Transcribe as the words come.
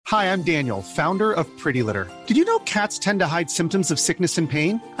Hi, I'm Daniel, founder of Pretty Litter. Did you know cats tend to hide symptoms of sickness and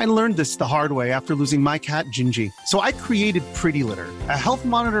pain? I learned this the hard way after losing my cat, Gingy. So I created Pretty Litter, a health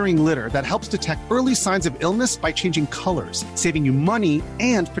monitoring litter that helps detect early signs of illness by changing colors, saving you money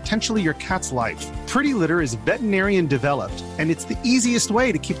and potentially your cat's life. Pretty Litter is veterinarian developed, and it's the easiest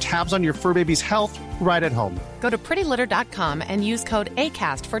way to keep tabs on your fur baby's health right at home. Go to prettylitter.com and use code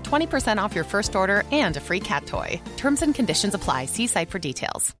ACAST for 20% off your first order and a free cat toy. Terms and conditions apply. See site for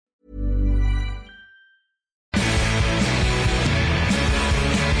details.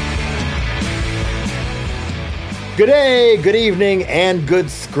 Good day, good evening, and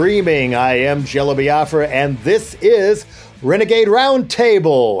good screaming. I am Jello Biafra, and this is Renegade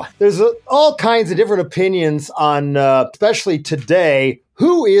Roundtable. There's all kinds of different opinions on, especially today,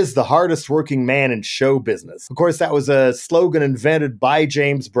 who is the hardest working man in show business? Of course, that was a slogan invented by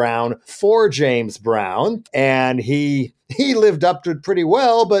James Brown for James Brown, and he lived up to it pretty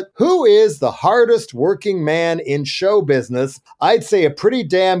well, but who is the hardest working man in show business? I'd say a pretty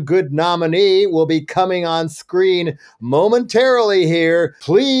damn good nominee will be coming on screen momentarily here.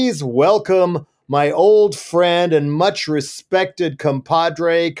 Please welcome my old friend and much respected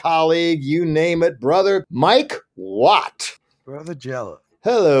compadre, colleague, you name it, brother, Mike Watt. Brother Jello.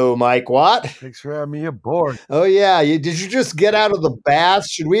 Hello, Mike Watt. Thanks for having me aboard. Oh yeah, did you just get out of the bath?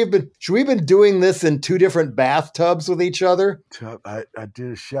 Should we have been doing this in two different bathtubs with each other? I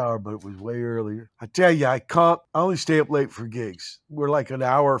did a shower, but it was way earlier. I tell you, I only stay up late for gigs. We're like an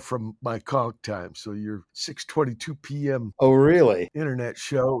hour from my conch time, so you're 6:22 p.m. Oh really? Internet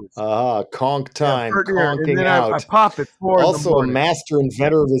show. Conch time, yeah, conking and then out. I pop at 4 in the Also a morning. master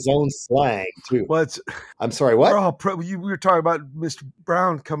inventor of his own slang too. Well, I'm sorry, what? We were talking about Mr.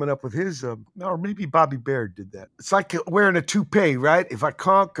 Brown coming up with his, or maybe Bobby Baird did that. It's like wearing a toupee, right? If I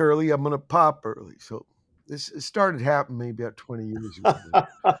conch early, I'm going to pop early. So it started happening maybe about 20 years ago.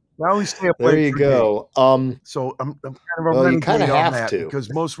 I only stay up late. There you go. So I'm kind of well, you kind of have that to,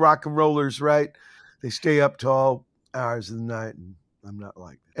 because most rock and rollers, right? They stay up till all hours of the night, and I'm not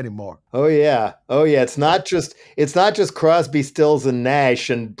like that anymore. Oh yeah. It's not just Crosby, Stills, and Nash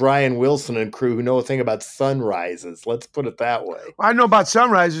and Brian Wilson and crew who know a thing about sunrises. Let's put it that way. I know about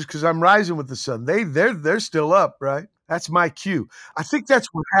sunrises because I'm rising with the sun. They're still up, right? That's my cue. I think that's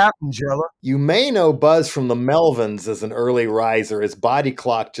what happened, Jella. You may know Buzz from the Melvins as an early riser. His body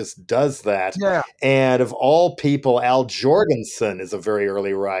clock just does that. Yeah. And of all people, Al Jorgensen is a very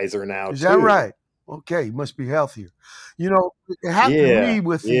early riser now, Is too. that right? Okay, he must be healthier. You know, it happened to me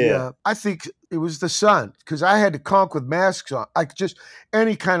with the, I think it was the sun, because I had to conch with masks on.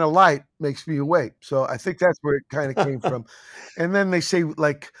 Any kind of light makes me awake. So I think that's where it kind of came from. And then they say,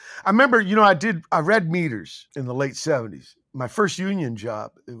 like, I remember, I read meters in the late 70s. My first union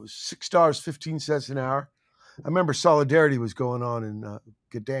job, it was $6.15 an hour. I remember Solidarity was going on in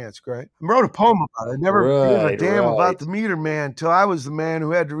Gdansk, right? I wrote a poem about it. I never gave a damn about the meter man until I was the man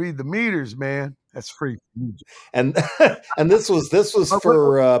who had to read the meters, man. That's free. And this was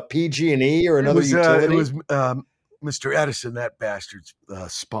for PG&E or another utility? It was Mr. Edison, that bastard's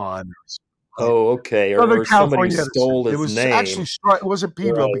spawn. Oh, okay. Or somebody stole his name. Actually, it wasn't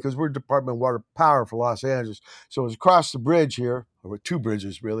Pedro because we're Department of Water Power for Los Angeles. So it was across the bridge here, or two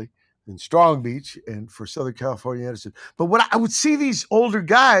bridges really, in Strong Beach and for Southern California Edison. But when I would see these older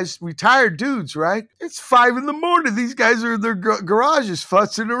guys, retired dudes, right? It's 5 a.m. These guys are in their garages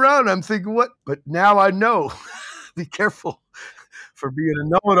fussing around. I'm thinking, what? But now I know. Be careful for being a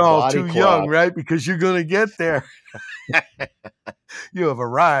know-it-all too young, right? Because you're going to get there. You have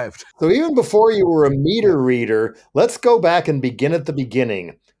arrived. So even before you were a meter reader, let's go back and begin at the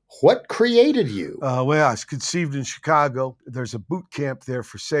beginning. What created you? Well, I was conceived in Chicago. There's a boot camp there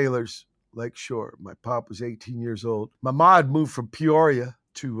for sailors, Lakeshore. My pop was 18 years old. My ma had moved from Peoria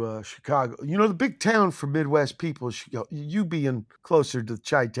to Chicago. The big town for Midwest people, you being closer to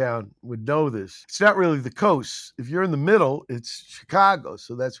Chi-Town would know this. It's not really the coast. If you're in the middle, it's Chicago.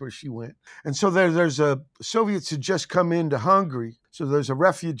 So that's where she went. And so there's Soviets had just come into Hungary. So there's a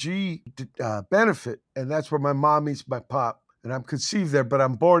refugee benefit. And that's where my mom meets my pop. And I'm conceived there, but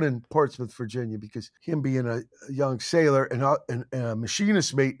I'm born in Portsmouth, Virginia, because him being a young sailor and a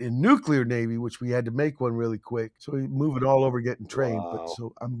machinist mate in nuclear Navy, which we had to make one really quick. So we move it all over getting trained. Wow. But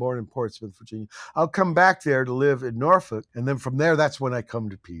so I'm born in Portsmouth, Virginia. I'll come back there to live in Norfolk. And then from there, that's when I come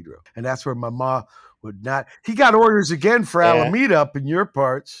to Pedro. And that's where my ma would not. He got orders again for Alameda up in your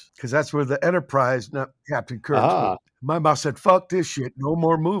parts, because that's where the Enterprise, not Captain Kirk. My mom said, fuck this shit, no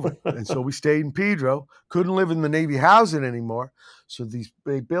more moving. And so we stayed in Pedro, couldn't live in the Navy housing anymore. So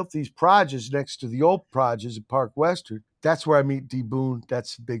they built these projects next to the old projects at Park Western. that's where I meet D Boon.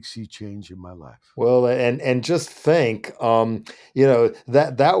 That's a big sea change in my life. Well, and just think, that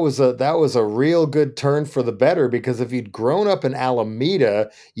was a real good turn for the better, because if you'd grown up in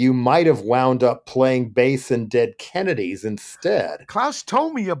Alameda, you might have wound up playing bass in Dead Kennedys instead. Klaus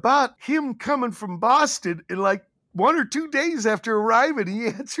told me about him coming from Boston in like 1 or 2 days after arriving. He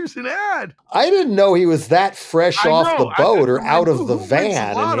answers an ad. I didn't know he was that fresh off the boat or out of the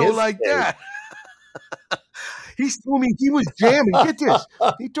van in his like case. that. He told me he was jamming. Get this.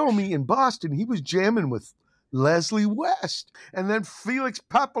 He told me in Boston he was jamming with Leslie West. And then Felix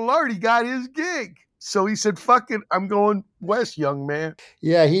Pappalardi got his gig. So he said, fuck it, I'm going west, young man.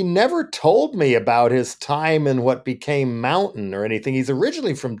 Yeah, he never told me about his time in what became Mountain or anything. He's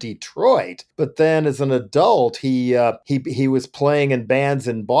originally from Detroit, but then as an adult, he was playing in bands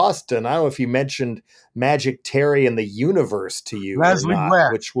in Boston. I don't know if he mentioned Magic Terry and the Universe to you Leslie or not,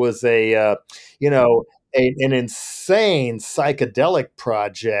 West. which was an insane psychedelic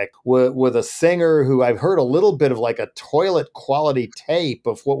project with a singer who I've heard a little bit of, like a toilet quality tape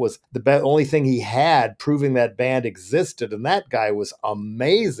of what was the only thing he had proving that band existed. And that guy was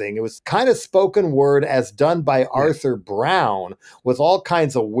amazing. It was kind of spoken word as done by Arthur Brown with all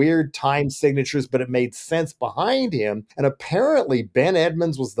kinds of weird time signatures, but it made sense behind him. And apparently Ben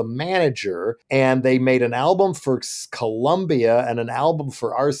Edmonds was the manager, and they made an album for Columbia and an album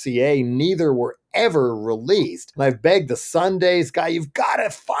for RCA. Neither were ever released. And I've begged the Sundays guy, you've got to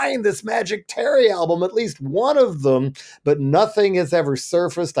find this Magic Terry album, at least one of them, but nothing has ever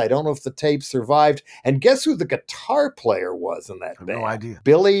surfaced. I don't know if the tape survived. And guess who the guitar player was in that band? No idea.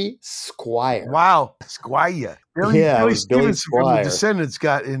 Billy Squier. Wow, Squire. Billy Billy Stevenson from the Squier. Descendants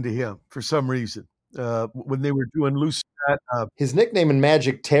got into him for some reason. When they were doing Loose. His nickname in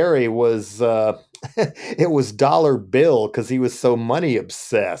Magic Terry was it was Dollar Bill because he was so money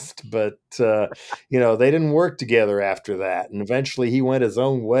obsessed. But they didn't work together after that, and eventually he went his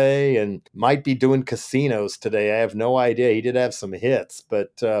own way and might be doing casinos today. I have no idea. He did have some hits,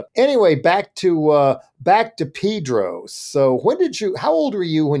 but anyway, back to Pedro. So how old were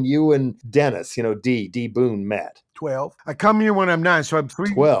you when you and Dennis, D Boon, met? 12. I come here when I'm 9, so I'm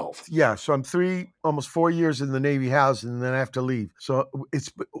 3. 12. Yeah, so I'm 3, almost 4 years in the Navy housing, and then I have to leave. So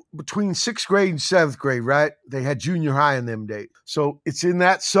it's between 6th grade and 7th grade, right? They had junior high in them days. So it's in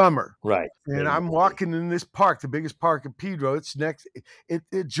that summer. Right. And I'm walking in this park, the biggest park in Pedro. It's next.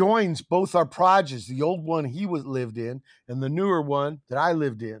 It joins both our projects, the old one he lived in and the newer one that I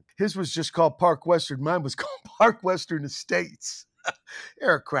lived in. His was just called Park Western. Mine was called Park Western Estates.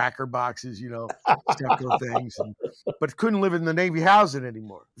 They're cracker boxes, stucco things, but couldn't live in the Navy housing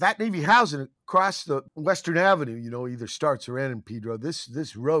anymore. That Navy housing across the Western Avenue, either starts or ends in Pedro.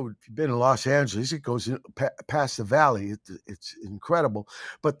 This road, if you've been in Los Angeles, it goes past the valley. It's incredible.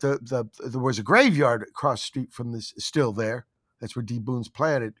 But there was a graveyard across the street from this, still there. That's where D Boon's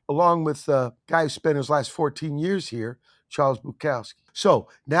planted, along with a guy who spent his last 14 years here, Charles Bukowski. So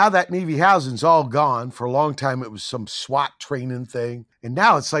now that Navy housing's all gone. For a long time, it was some SWAT training thing. And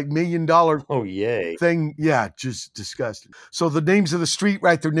now it's like $1 million Oh, yay. thing. Yeah, just disgusting. So the names of the street,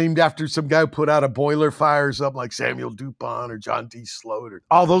 right, they're named after some guy who put out a boiler fire or something, like Samuel Dupont or John D. Sloat.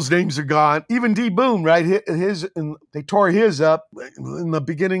 All those names are gone. Even D. Boone, right? They tore his up in the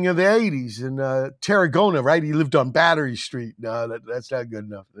beginning of the 80s in Tarragona, right? He lived on Battery Street. No, that's not good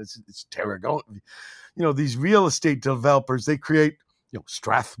enough. It's Tarragona. These real estate developers, they create,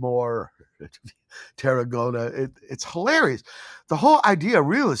 Strathmore, Tarragona. It's hilarious. The whole idea of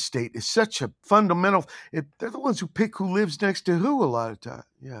real estate is such a fundamental. They're the ones who pick who lives next to who a lot of time.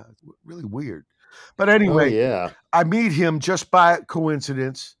 Yeah, it's really weird. But anyway, yeah. I meet him just by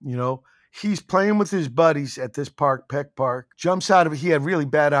coincidence, He's playing with his buddies at this park, Peck Park. He had really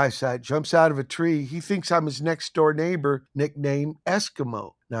bad eyesight, jumps out of a tree. He thinks I'm his next door neighbor, nicknamed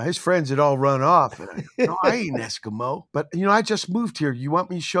Eskimo. Now, his friends had all run off. And I ain't Eskimo. But, I just moved here. You want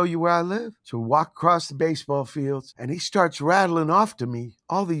me to show you where I live? So we walk across the baseball fields, and he starts rattling off to me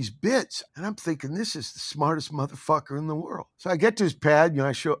all these bits. And I'm thinking, this is the smartest motherfucker in the world. So I get to his pad,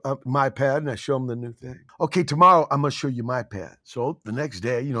 I show my pad, and I show him the new thing. Okay, tomorrow I'm going to show you my pad. So the next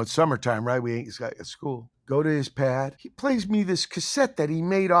day, it's summertime, right? We ain't at school. Go to his pad. He plays me this cassette that he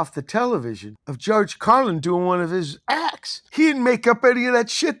made off the television of George Carlin doing one of his acts. He didn't make up any of that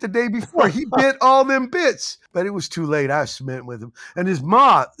shit the day before. He bit all them bits. But it was too late. I was smitten with him. And his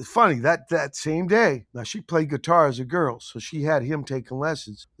ma, funny, that same day, now she played guitar as a girl, so she had him taking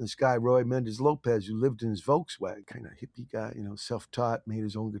lessons. This guy, Roy Mendez Lopez, who lived in his Volkswagen, kind of hippie guy, self-taught, made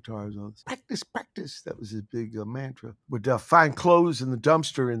his own guitars. Practice, practice. That was his big mantra. Would find clothes in the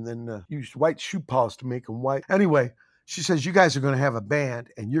dumpster and then used white shoe polish to make them white. Anyway, she says, you guys are going to have a band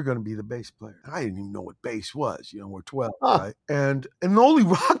and you're going to be the bass player. I didn't even know what bass was. We're 12, right? And the only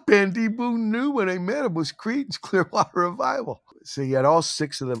rock band D. Boone knew when I met him was Creedence Clearwater Revival. So he had all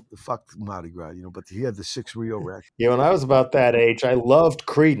 6 of them. Fuck Mardi Gras, but he had the 6 Rio records. Yeah, when I was about that age, I loved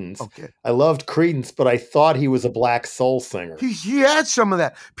Creedence. Okay. I loved Creedence, but I thought he was a black soul singer. He had some of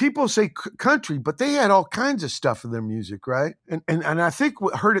that. People say country, but they had all kinds of stuff in their music, right? And I think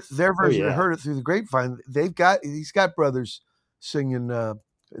their version, I heard it through the grapevine. He's got brothers singing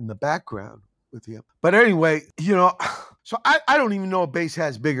in the background with him. But anyway, so I don't even know if bass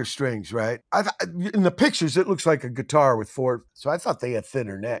has bigger strings, right? In the pictures, it looks like a guitar with 4. So I thought they had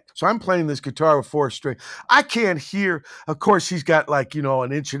thinner necks. So I'm playing this guitar with 4 strings. I can't hear. Of course, he's got like,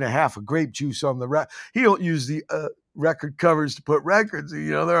 an inch and a half of grape juice on the rack. He don't use the record covers to put records.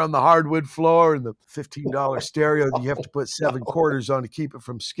 They're on the hardwood floor and the $15 stereo you have to put 7 quarters on to keep it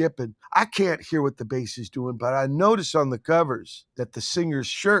from skipping. I can't hear what the bass is doing, but I notice on the covers that the singer's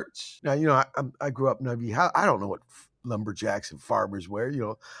shirts. Now, I grew up in Navy. I don't know what lumberjacks and farmers wear.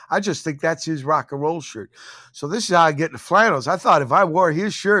 I just think that's his rock and roll shirt. So this is how I get into flannels. I thought if I wore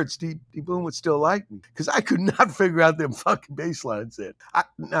his shirts, D. Boone would still like me because I could not figure out them fucking bass lines in.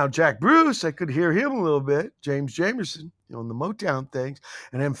 Now, Jack Bruce, I could hear him a little bit. James Jamerson, on the Motown things.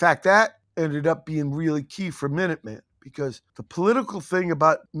 And in fact, that ended up being really key for Minutemen. Because the political thing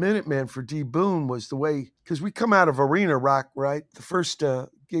about Minutemen for D. Boone was the way, because we come out of arena rock, right? The first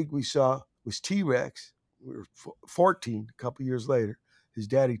gig we saw was T-Rex. We were 14 a couple years later. His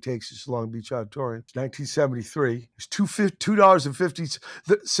daddy takes us to Long Beach Auditorium. It's 1973. It's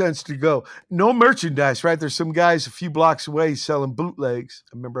 $2.50 to go. No merchandise, right? There's some guys a few blocks away selling bootlegs.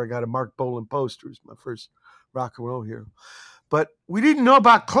 I remember I got a Mark Bolan poster. It was my first rock and roll hero. But we didn't know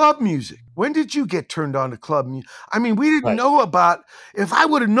about club music. When did you get turned on to club music? I mean, we didn't know about, if I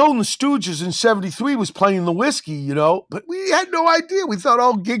would have known the Stooges in 73 was playing the Whiskey, but we had no idea. We thought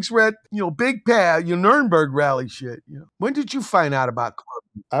all gigs were at, Big Pad, Nuremberg rally shit. When did you find out about club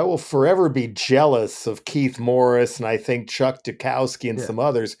music? I will forever be jealous of Keith Morris and I think Chuck Dukowski and some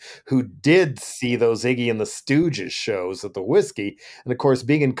others who did see those Iggy and the Stooges shows at the Whiskey. And of course,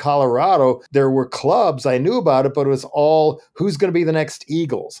 being in Colorado, there were clubs. I knew about it, but it was all who's going to be the next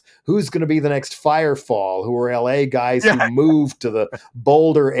Eagles, who's going to be the next Firefall, who were LA guys who moved to the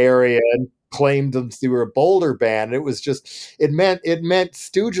Boulder area and claimed them they were a Boulder band. It was just, it meant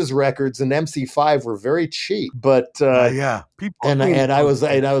Stooges records and MC5 were very cheap. But people and I was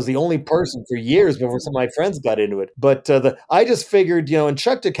the only person for years before some of my friends got into it. But I just figured, and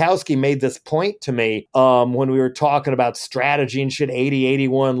Chuck Dukowski made this point to me when we were talking about strategy and shit, 80,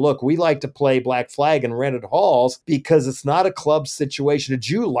 81. Look, we like to play Black Flag in rented halls because it's not a club situation. Did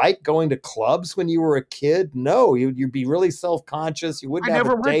you like going to clubs when you were a kid? No, you'd be really self-conscious. You wouldn't have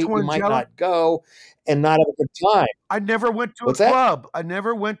a date. You might not go and not have a good time. I never went to a club. I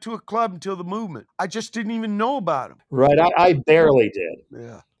never went to a club until the movement. I just didn't even know about them. Right. I barely did.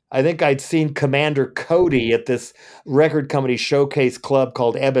 Yeah. I think I'd seen Commander Cody at this record company showcase club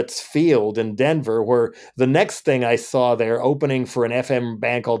called Ebbets Field in Denver, where the next thing I saw there opening for an FM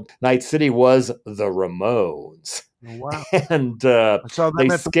band called Night City was the Ramones. Oh, wow. And they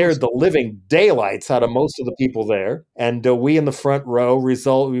scared the living daylights out of most of the people there. And we in the front row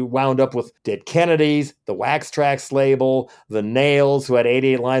we wound up with Dead Kennedys, the Wax Trax label, the Nails, who had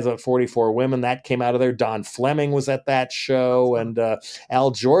 88 lines about 44 women. That came out of there. Don Fleming was at that show. And Al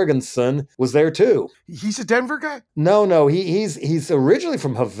Jorgensen was there too. He's a Denver guy? No. He's originally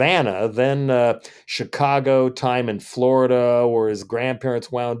from Havana, then Chicago, time in Florida, where his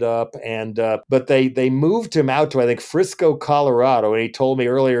grandparents wound up. And but they moved him out to, I think, Frisco, Colorado. And he told me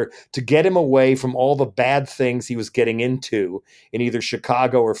earlier to get him away from all the bad things he was getting into in either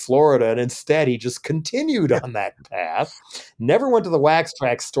Chicago or Florida. And instead, he just continued on that path. Never went to the Wax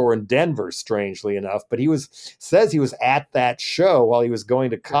Trax store in Denver, strangely enough, but says he was at that show while he was going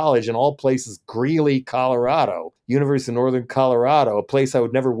to college, in all places, Greeley, Colorado, University of Northern Colorado, a place I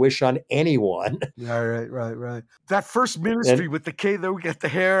would never wish on anyone. Yeah, right. That first ministry with the cape, we got the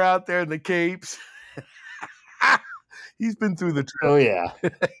hair out there and the capes. He's been through the trips. Oh, yeah.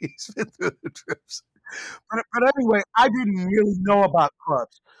 He's been through the trips. But anyway, I didn't really know about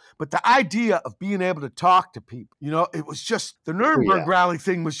clubs. But the idea of being able to talk to people, it was just, the Nuremberg rally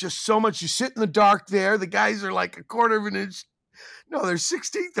thing was just so much. You sit in the dark there. The guys are like a quarter of an inch. No, they're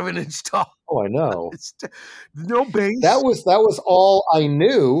 16th of an inch tall. Oh, I know. No bass. That was all I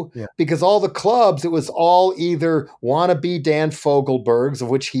knew, because all the clubs, it was all either wannabe Dan Fogelbergs, of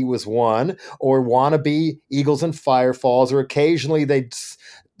which he was one, or wannabe Eagles and Firefalls, or occasionally they'd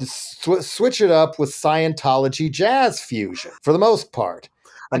switch it up with Scientology jazz fusion, for the most part.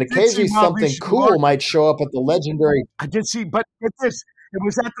 And did see occasionally something Mauricio cool Duarte. might show up at the legendary. I did see, but get this, it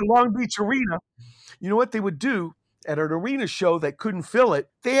was at the Long Beach Arena. You know what they would do at an arena show that couldn't fill it?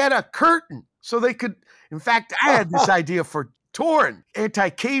 They had a curtain so they could, in fact, I had this idea for touring,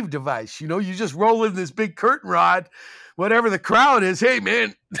 anti-cave device. You know, you just roll in this big curtain rod, whatever the crowd is. Hey,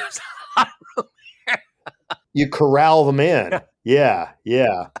 man. You corral them in. Yeah.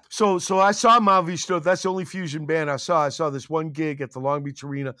 So I saw Mauricio. That's the only fusion band I saw. I saw this one gig at the Long Beach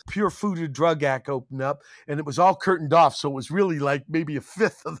Arena. Pure Food and Drug Act opened up, and it was all curtained off. So it was really like maybe a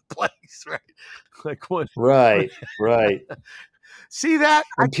fifth of the place, right? Like one. Right. See that?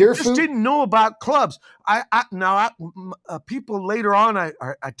 And I Pure just Food? didn't know about clubs. People later on I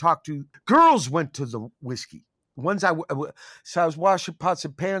talked to, girls went to the whiskey. Ones I was washing pots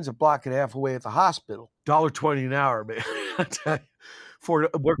and pans a block and a half away at the hospital. $1.20 an hour, man. I tell you.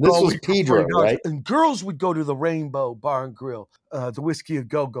 This was Pedro, right? And girls would go to the Rainbow Bar and Grill, the Whiskey A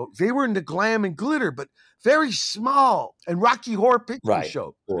Go-Go. They were into glam and glitter, but very small. And Rocky Horror Picture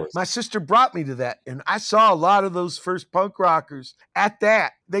Show. My sister brought me to that, and I saw a lot of those first punk rockers at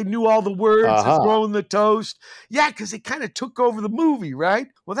that. They knew all the words, throwing the toast. Yeah, because they kind of took over the movie, right?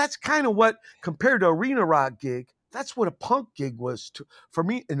 Well, that's kind of what, compared to arena rock gig, that's what a punk gig was for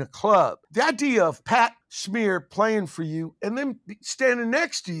me in a club. The idea of Pat Smear playing for you and then standing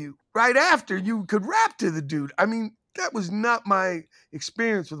next to you right after you could rap to the dude. I mean, that was not my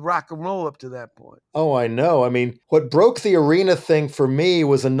experience with rock and roll up to that point. Oh, I know. I mean, what broke the arena thing for me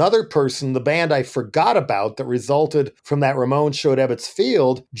was another person, the band I forgot about that resulted from that Ramones show at Ebbets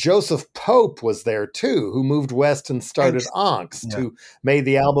Field. Joseph Pope was there too, who moved west and started Angst, who made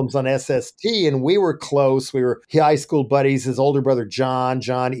the albums on SST, and we were close. We were high school buddies. His older brother, John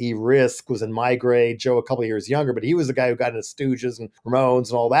E. Risk, was in my grade. Joe a couple of years younger, but he was the guy who got into Stooges and Ramones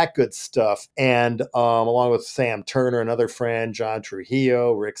and all that good stuff. And along with Sam Turner, another friend, John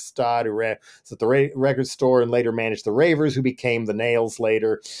Trujillo, Rick Stott, who ran at the record store and later managed the Ravers, who became the Nails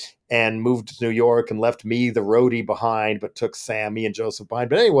later, and moved to New York and left me, the roadie, behind, but took me and Joseph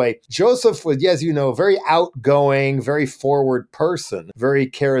behind. But anyway, Joseph was, as you know, a very outgoing, very forward person, very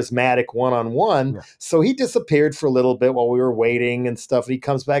charismatic one-on-one. Yeah. So he disappeared for a little bit while we were waiting and stuff. And he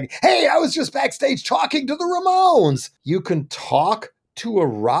comes back, hey, I was just backstage talking to the Ramones. You can talk to a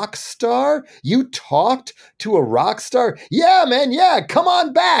rock star? You talked to a rock star? Yeah, man, yeah, come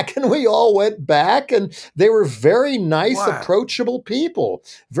on back. And we all went back, and they were very nice, approachable people,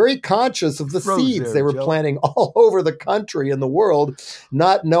 very conscious of the seeds they were planting all over the country and the world,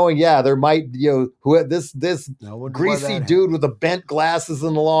 not knowing, there might, this greasy dude with the bent glasses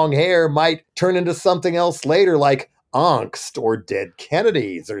and the long hair might turn into something else later, like Angst or Dead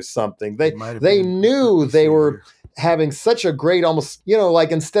Kennedys or something. They knew they were having such a great, almost,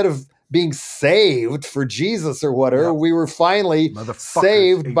 like instead of being saved for Jesus or whatever, we were finally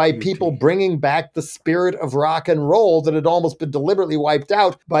saved by people bringing back the spirit of rock and roll that had almost been deliberately wiped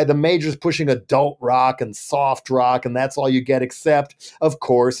out by the majors pushing adult rock and soft rock, and that's all you get, except, of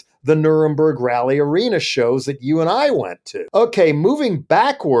course, the Nuremberg Rally Arena shows that you and I went to. Okay, moving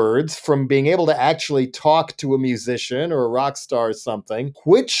backwards from being able to actually talk to a musician or a rock star or something,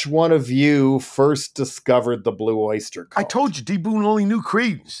 which one of you first discovered the Blue Oyster Cult? I told you, D. Boon only knew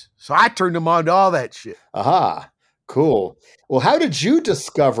Creedence, so I turned him on to all that shit. Aha. Cool. Well, how did you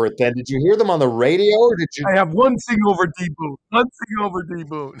discover it then? Did you hear them on the radio, or did you? I have one thing over D. Boon. One thing over D.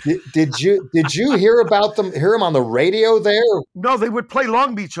 Boon. Did you hear about them? Hear them on the radio there? No, they would play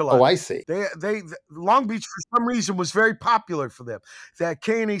Long Beach a lot. Oh, I see. They Long Beach for some reason was very popular for them. That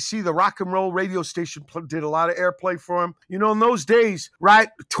KNAC, the rock and roll radio station, did a lot of airplay for them. You know, in those days, right?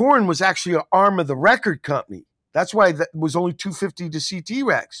 Touring was actually an arm of the record company. That's why that was only $250 to CT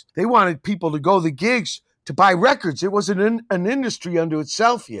Rex. They wanted people to go to the gigs to buy records. It wasn't an industry unto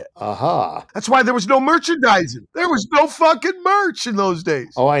itself yet. Aha. That's why there was no merchandising. There was no fucking merch in those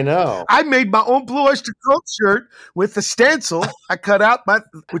days. Oh, I know. I made my own Blue Oyster Cult shirt with the stencil. I cut out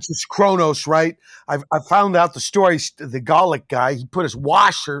which is Kronos, right? I found out the story, the Gallic guy, he put his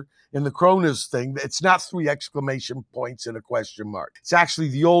washer in the Kronos thing. It's not 3 exclamation points and a question mark. It's actually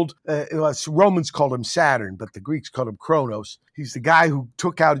the old, Romans called him Saturn, but the Greeks called him Kronos. He's the guy who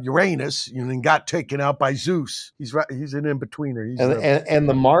took out Uranus and then got taken out by Zeus. He's right. He's an in-betweener. And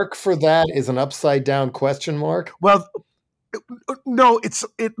the mark for that is an upside down question mark? Well, no,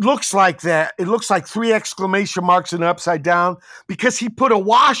 it looks like that. It looks like 3 exclamation marks and upside down because he put a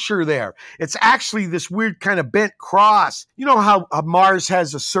washer there. It's actually this weird kind of bent cross. You know how Mars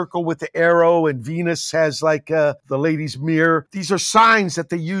has a circle with the arrow and Venus has like the lady's mirror? These are signs that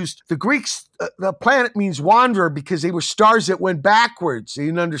they used. The Greeks the planet means wanderer because they were stars that went backwards. They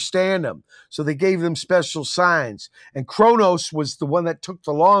didn't understand them. So they gave them special signs. And Kronos was the one that took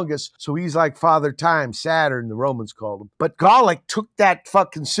the longest. So he's like Father Time, Saturn, the Romans called him. But Gallic took that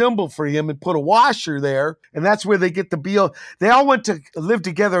fucking symbol for him and put a washer there. And that's where they get the BO. They all went to live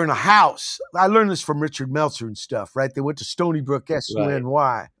together in a house. I learned this from Richard Meltzer and stuff, right? They went to Stony Brook,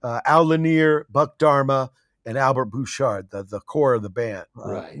 SUNY. Al Lanier, Buck Dharma, and Albert Bouchard, the core of the band.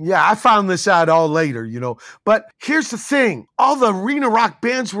 Right. Yeah, I found this out all later, But here's the thing. All the arena rock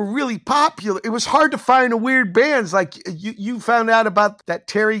bands were really popular. It was hard to find a weird bands. Like you found out about that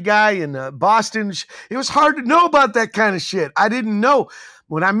Terry guy in Boston. It was hard to know about that kind of shit. I didn't know.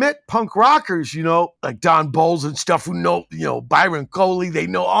 When I met punk rockers, like Don Bowles and stuff who know, Byron Coley, they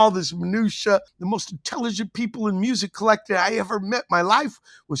know all this minutia. The most intelligent people in music collective I ever met in my life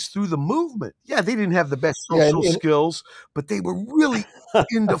was through the movement. Yeah, they didn't have the best social skills, but they were really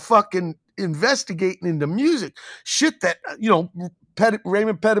into fucking investigating into music. Shit that,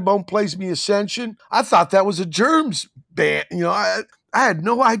 Raymond Pettibone plays me Ascension. I thought that was a Germs band. I had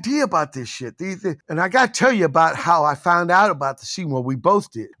no idea about this shit. And I got to tell you about how I found out about the scene. Well, we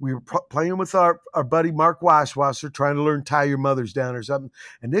both did. We were playing with our buddy Mark Wasswasser, trying to learn Tie Your Mothers Down or something.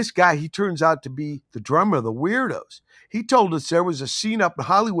 And this guy, he turns out to be the drummer of the Weirdos. He told us there was a scene up in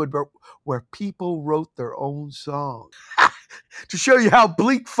Hollywood where people wrote their own songs. To show you how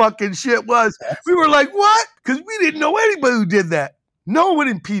bleak fucking shit was. We were like, what? Because we didn't know anybody who did that. No one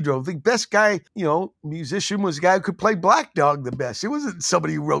in Pedro. The best guy, musician was a guy who could play Black Dog the best. It wasn't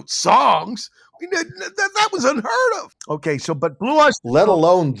somebody who wrote songs. That was unheard of. Okay, but Blue Oyster Let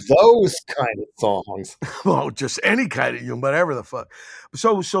alone those kind of songs. Well, just any kind of, whatever the fuck.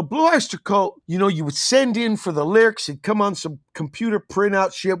 So Blue Oyster Cult, you would send in for the lyrics and come on some computer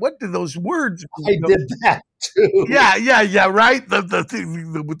printout shit. What did those words? I did that too. Yeah, right. The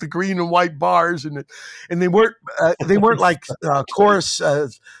thing with the green and white bars and they weren't like chorus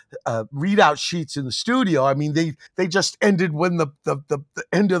readout sheets in the studio. I mean, they just ended when the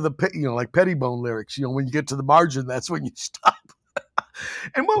end of the like Pettibone lyrics. When you get to the margin, that's when you stop.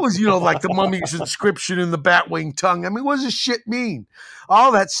 And what was, like the mummy's inscription in the Batwing tongue? I mean, what does this shit mean?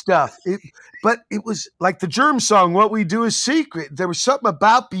 All that stuff. But it was like the Germ song, What We Do Is Secret. There was something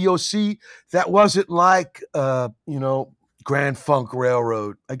about BOC that wasn't like, Grand Funk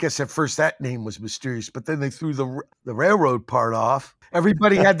Railroad. I guess at first that name was mysterious, but then they threw the railroad part off.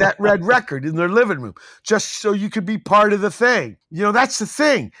 Everybody had that red record in their living room just so you could be part of the thing. That's the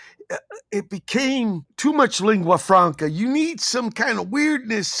thing. It became too much lingua franca. You need some kind of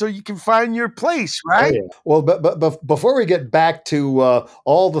weirdness so you can find your place, right? Oh, yeah. Well, but before we get back to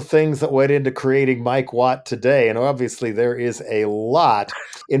all the things that went into creating Mike Watt today, and obviously there is a lot.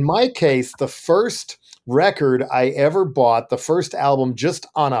 In my case, the first record I ever bought, the first album just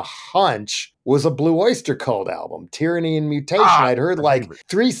on a hunch, was a Blue Oyster Cult album, Tyranny and Mutation. I'd heard like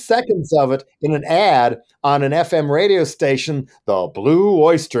 3 seconds of it in an ad on an FM radio station, the Blue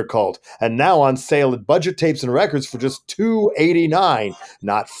Oyster Cult, and now on sale at Budget Tapes and Records for just $2.89.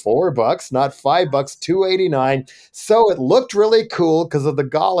 Not $4, not $5, $2.89. So it looked really cool because of the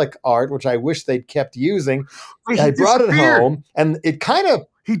Gallic art, which I wish they'd kept using. I brought it home, and it kind of...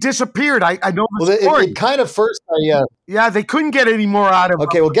 He disappeared. I know the story. It kind of first... yeah, they couldn't get any more out of him.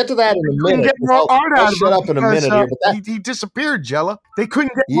 Okay, we'll get to that in a minute. Get more art out of shut up in a minute here. But he disappeared, Jella. They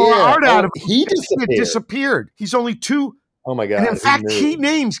couldn't get more art out of him. He disappeared. He's only 2. Oh, my God. And in fact, he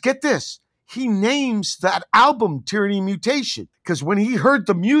names that album Tyranny and Mutation because when he heard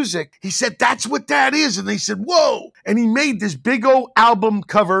the music, he said, that's what that is. And they said, whoa. And he made this big old album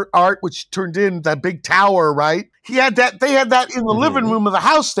cover art, which turned in that big tower, right? They had that in the living room of the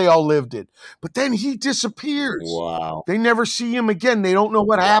house they all lived in. But then he disappears. Wow. They never see him again. They don't know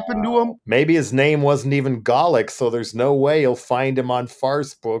what happened to him. Maybe his name wasn't even Gallic, so there's no way you'll find him on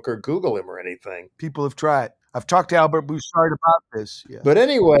Farcebook or Google him or anything. People have tried. I've talked to Albert Bouchard about this. Yeah. But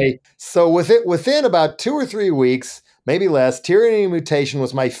anyway, so within about 2 or 3 weeks, maybe less, Tyranny and Mutation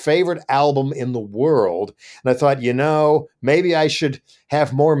was my favorite album in the world. And I thought, maybe I should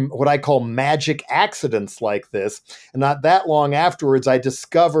have more what I call magic accidents like this. And not that long afterwards, I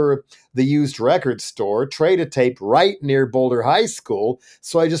discover the used record store, Trade a Tape, right near Boulder High School.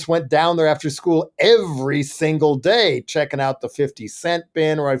 So I just went down there after school every single day, checking out the 50-cent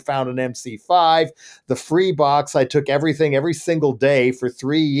bin where I found an MC5, the free box. I took everything every single day for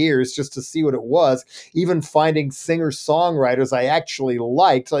 3 years just to see what it was, even finding singer-songwriters I actually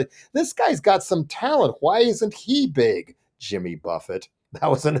liked. Like, this guy's got some talent. Why isn't he big? Jimmy Buffett. That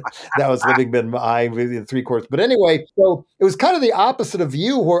was Living in 3/4. But anyway, so it was kind of the opposite of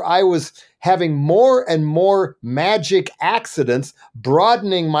you, where I was having more and more magic accidents,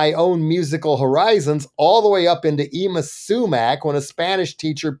 broadening my own musical horizons all the way up into Ima Sumac when a Spanish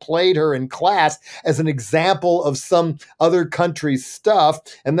teacher played her in class as an example of some other country's stuff.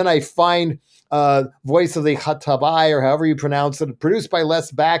 And then I find Voice of the Hatabai, or however you pronounce it, produced by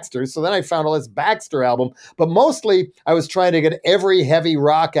Les Baxter. So then I found a Les Baxter album, but mostly I was trying to get every heavy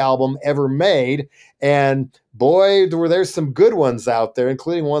rock album ever made. And boy, were there some good ones out there,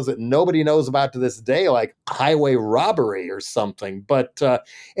 including ones that nobody knows about to this day, like Highway Robbery or something. But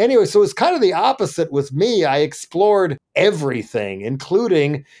anyway, so it's kind of the opposite with me. I explored everything,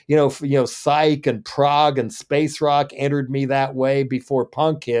 including, psych and prog and space rock entered me that way before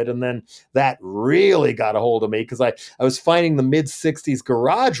punk hit. And then that really got a hold of me because I was finding the mid-'60s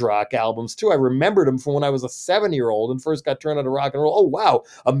garage rock albums too. I remembered them from when I was a 7-year-old and first got turned on to rock and roll. Oh, wow,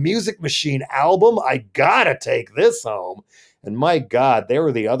 a Music Machine album? I gotta take this home. And my God, they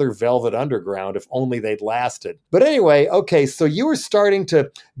were the other Velvet Underground, if only they'd lasted. But anyway, okay, so you were starting to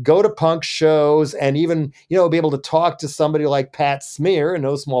go to punk shows and even, be able to talk to somebody like Pat Smear, in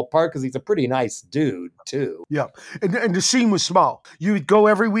no small part because he's a pretty nice dude, too. Yeah, and the scene was small. You would go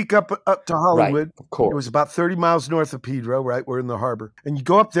every week up to Hollywood. Right, of course. It was about 30 miles north of Pedro, right? We're in the harbor. And you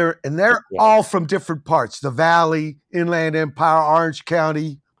go up there, and they're all from different parts. The Valley, Inland Empire, Orange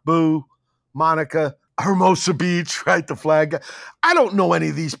County, Boo, Monica, Hermosa Beach, right? The flag. I don't know any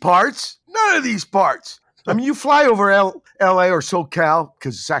of these parts. None of these parts. I mean, you fly over L.A. or SoCal,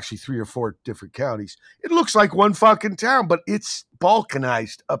 because it's actually 3 or 4 different counties. It looks like one fucking town, but it's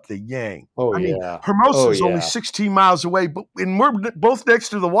balkanized up the yang. Oh, I mean, yeah. Hermosa is only 16 miles away, and we're both next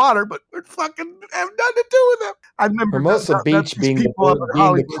to the water, but we fucking have nothing to do with them. I remember Hermosa Beach being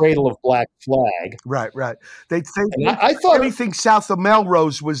the cradle of Black Flag. Right. They I thought anything south of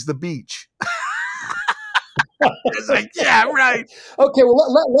Melrose was the beach. It's like, yeah, right. Okay,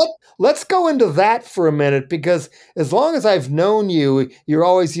 well, let's go into that for a minute, because as long as I've known you, you're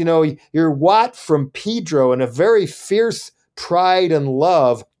always, you're Watt from Pedro, and a very fierce pride and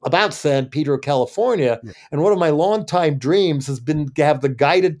love about San Pedro, California. Yeah. And one of my longtime dreams has been to have the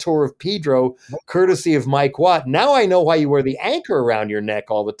guided tour of Pedro, courtesy of Mike Watt. Now I know why you wear the anchor around your neck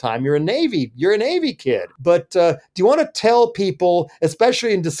all the time. You're a Navy kid. But do you want to tell people,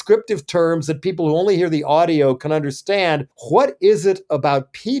 especially in descriptive terms that people who only hear the audio can understand, what is it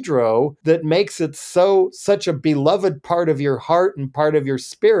about Pedro that makes it such a beloved part of your heart and part of your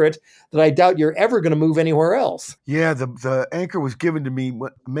spirit that I doubt you're ever going to move anywhere else? Yeah, the anchor was given to me when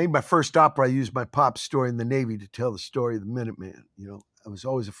I made my first opera. I used my pop's story in the Navy to tell the story of the Minuteman. I was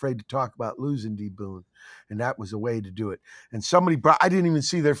always afraid to talk about losing D. Boone, and that was a way to do it. And somebody I didn't even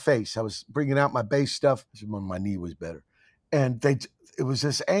see their face. I was bringing out my bass stuff when my knee was better. And it was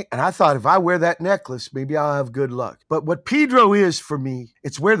this, and I thought, if I wear that necklace, maybe I'll have good luck. But what Pedro is for me,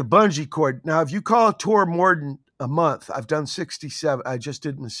 it's where the bungee cord. Now, if you call a tour more than a month, I've done 67. I just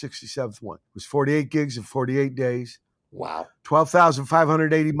did the 67th one. It was 48 gigs in 48 days. Wow.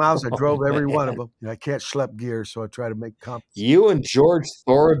 12,580 miles. I drove every one of them. And I can't schlep gear, so I try to make comp. You and George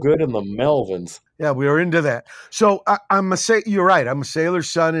Thorogood and the Melvins. Yeah, we were into that. So you're right. I'm a sailor's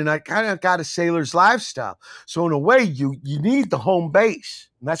son, and I kind of got a sailor's lifestyle. So in a way, you need the home base.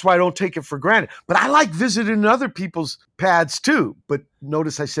 And that's why I don't take it for granted. But I like visiting other people's pads too. But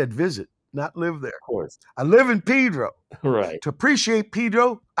notice I said visit, not live there. Of course. I live in Pedro. Right. To appreciate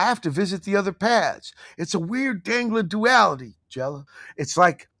Pedro, I have to visit the other pads. It's a weird dangling duality, Jella. It's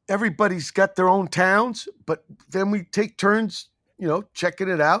like everybody's got their own towns, but then we take turns, checking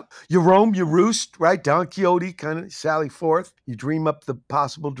it out. You roam, you roost, right? Don Quixote, kind of sally forth. You dream up the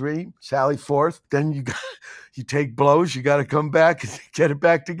possible dream, sally forth. Then you take blows. You got to come back and get it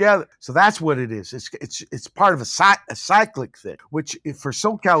back together. So that's what it is. It's part of a cyclic thing, which for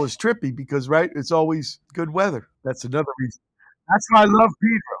SoCal is trippy because, right, it's always good weather. That's another reason. That's why I love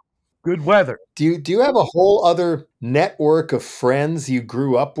Pedro. Good weather. Do you have a whole other network of friends you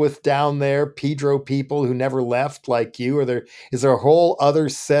grew up with down there, Pedro people who never left like you? Is there a whole other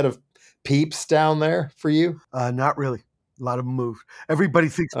set of peeps down there for you? Not really. A lot of them moved. Everybody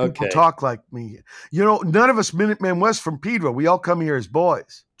thinks people talk like me. None of us Minutemen West from Pedro. We all come here as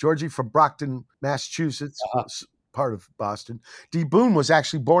boys. Georgie from Brockton, Massachusetts. Part of Boston. D. Boone was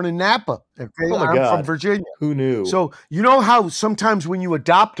actually born in Napa. Okay? Oh my I'm God. from Virginia. Who knew? So you know how sometimes when you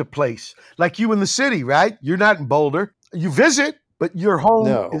adopt a place, like you in the city, right? You're not in Boulder. You visit, but your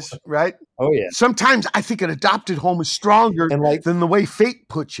home is, right? Oh, yeah. Sometimes I think an adopted home is stronger And like, than the way fate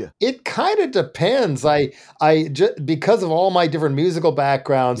puts you. it kind of depends. Because of all my different musical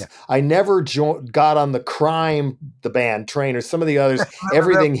backgrounds, Yeah. I never got on the band train or some of the others.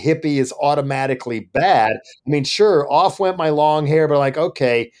 Everything hippie is automatically bad. I mean, sure, off went my long hair, but like,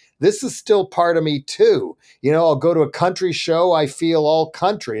 okay, this is still part of me too. You know, I'll go to a country show, I feel all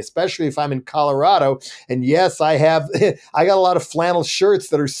country, especially if I'm in Colorado. And yes, I got a lot of flannel shirts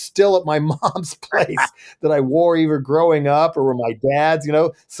that are still at my mom's place that I wore either growing up or were my dad's. You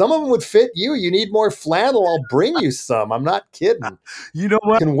know, some of them would fit you. You need more flannel, I'll bring you some. I'm not kidding. You know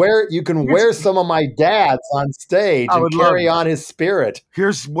what? You can wear some of my dad's on stage and carry on his spirit.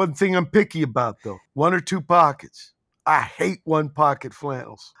 Here's one thing I'm picky about, though. 1 or 2 pockets. I hate one pocket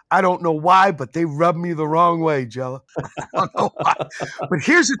flannels. I don't know why, but they rub me the wrong way, Jella. I don't know why. But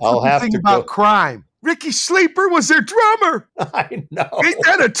here's the thing about Crime. Ricky Sleeper was their drummer. I know. Ain't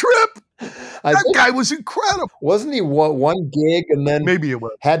that a trip? That guy was incredible. Wasn't he one gig and then maybe it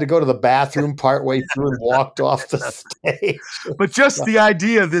was had to go to the bathroom partway through and walked off the stage? But just the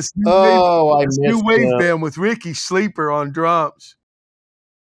idea of this new wave band with Ricky Sleeper on drums.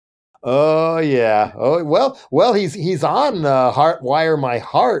 Oh yeah. Oh well. He's on Heartwire My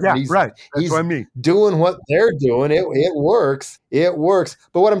Heart. Yeah, right. That's what I mean. Doing what they're doing. It works. It works.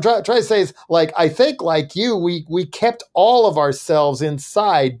 But what I'm trying to say is, like, I think like you, we kept all of ourselves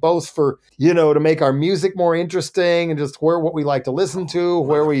inside, both for to make our music more interesting and just what we like to listen to,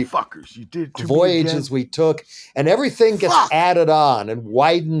 where we you did voyages we took, and everything gets added on and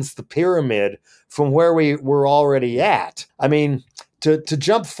widens the pyramid from where we were already at. I mean. To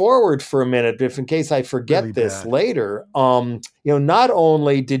jump forward for a minute, if in case I forget this later, not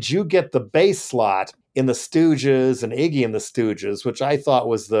only did you get the bass slot in the Stooges and Iggy and the Stooges, which I thought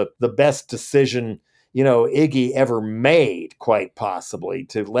was the best decision, Iggy ever made, quite possibly,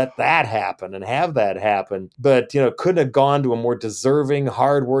 to let that happen and have that happen. But, couldn't have gone to a more deserving,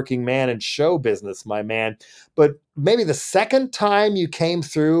 hardworking man in show business, my man. But maybe the second time you came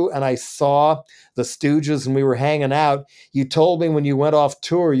through and I saw the Stooges and we were hanging out, you told me when you went off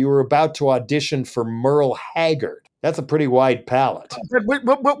tour, you were about to audition for Merle Haggard. That's a pretty wide palette.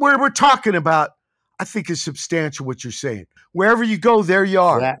 What we're talking about, I think, is substantial what you're saying. Wherever you go, there you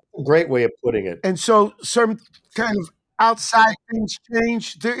are. That's a great way of putting it. And so some kind of outside things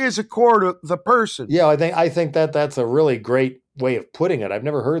change. There is a core to the person. Yeah, I think that's a really great way of putting it. I've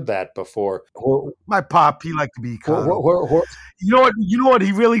never heard that before. My pop, he liked to be You know what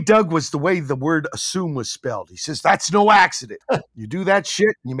he really dug was the way the word assume was spelled. He says, that's no accident. You do that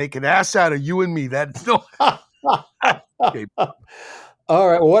shit and you make an ass out of you and me. That's no okay. All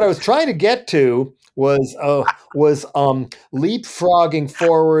right. Well, what I was trying to get to was leapfrogging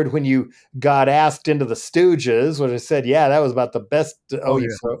forward when you got asked into the Stooges, which I said, yeah, that was about the best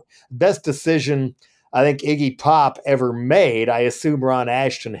best decision I think Iggy Pop ever made. I assume Ron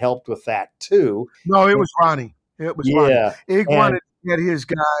Ashton helped with that too. No, it was Ronnie. It was Ronnie. Iggy wanted to get his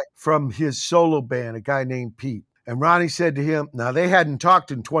guy from his solo band, a guy named Pete. And Ronnie said to him, now they hadn't talked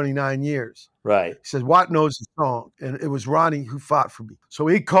in 29 years. Right. He said, Watt knows the song. And it was Ronnie who fought for me. So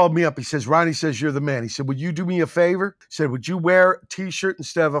he called me up. He says, Ronnie says, you're the man. He said, would you do me a favor? He said, would you wear a T-shirt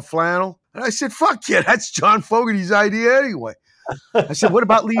instead of a flannel? And I said, fuck yeah, that's John Fogerty's idea anyway. I said, what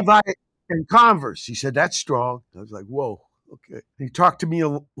about Levi and Converse? He said, that's strong. I was like, whoa. Okay. He talked to me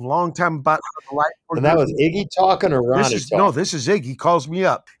a long time about how the life. And that was Iggy talking or Ronnie talking? No, this is Iggy. He calls me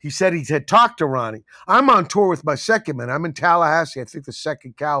up. He said he had talked to Ronnie. I'm on tour with my second man. I'm in Tallahassee, I think the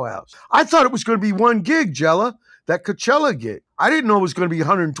second Cow House. I thought it was going to be one gig, Jella, that Coachella gig. I didn't know it was going to be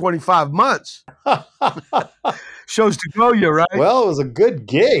 125 months. Shows to go, you right? Well, it was a good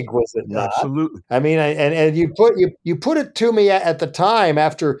gig, was it not? Absolutely. I mean, and you put it to me at the time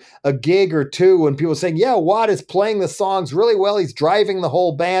after a gig or two when people were saying, yeah, Watt is playing the songs really well. He's driving the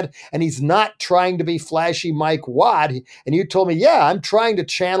whole band, and he's not trying to be flashy Mike Watt. And you told me, yeah, I'm trying to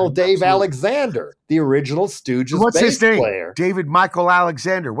channel Dave Alexander, the original Stooges bass player. David Michael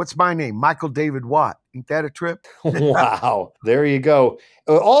Alexander. What's my name? Michael David Watt. Ain't that a trip? Wow. There you go.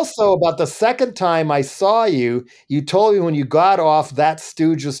 Also, about the second time I saw you, you told me when you got off that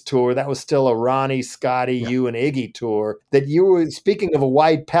Stooges tour, that was still a Ronnie, Scotty, you and Iggy tour, that you were, speaking of a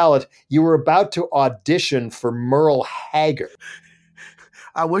wide palette, you were about to audition for Merle Haggard.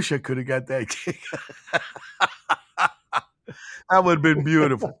 I wish I could have got that gig. That would have been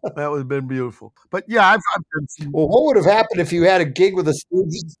beautiful. That would have been beautiful. But yeah, I've been. Well, what would have happened if you had a gig with the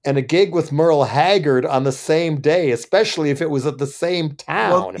Stooges and a gig with Merle Haggard on the same day, especially if it was at the same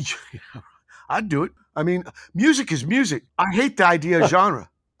town? Well, I'd do it. I mean, music is music. I hate the idea of genre.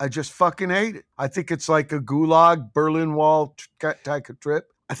 I just fucking hate it. I think it's like a gulag, Berlin Wall type of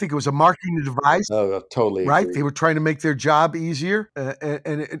trip. I think it was a marketing device. Oh, I totally right? agree. They were trying to make their job easier,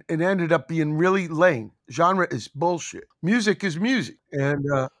 and it ended up being really lame. Genre is bullshit. Music is music, and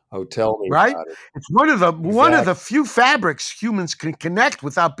Oh, tell me right? about it. It's one of the Exactly. few fabrics humans can connect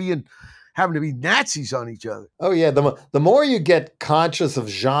without having to be Nazis on each other. Oh yeah, the more you get conscious of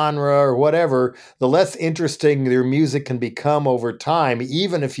genre or whatever, the less interesting your music can become over time,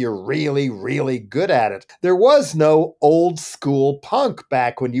 even if you're really, really good at it. There was no old school punk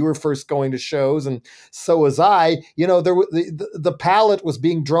back when you were first going to shows, and so was I. You know, the palette was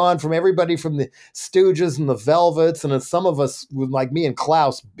being drawn from everybody from the Stooges and the Velvets, and some of us, like me and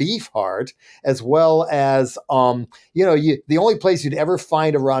Klaus Beefheart, as well as the only place you'd ever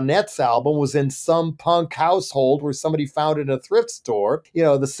find a Ronettes album was in some punk household where somebody found it in a thrift store. You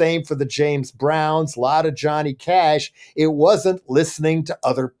know, the same for the James Browns, a lot of Johnny Cash. It wasn't listening to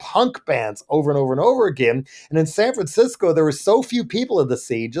other punk bands over and over and over again. And in San Francisco, there were so few people in the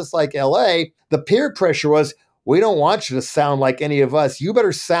scene, just like LA, the peer pressure was, we don't want you to sound like any of us. You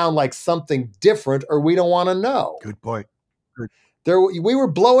better sound like something different or we don't want to know. Good point. We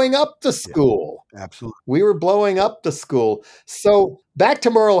were blowing up the school. Yeah, absolutely. We were blowing up the school. So back to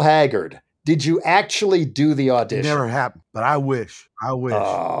Merle Haggard. Did you actually do the audition? It never happened, but I wish. Tell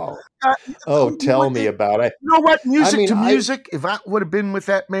me about it. You know what? Music to music. If I would have been with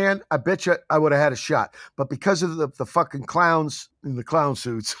that man, I bet you I would have had a shot. But because of the fucking clowns in the clown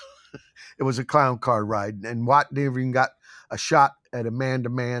suits, it was a clown car ride, and Watt never even got a shot at a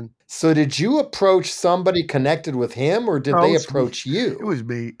man-to-man. So did you approach somebody connected with him, or did they approach you? It was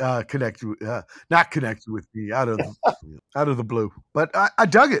me not connected with me out of the blue. But I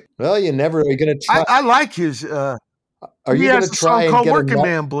dug it. Well, you're going to try. I like his. Are you going to try and called get Working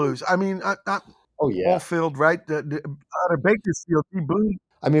Man Blues? I mean, Caulfield, right? Out of Bakersfield, D. Boone.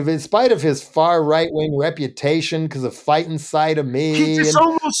 I mean, in spite of his far right-wing reputation because of Fighting Side of Me he and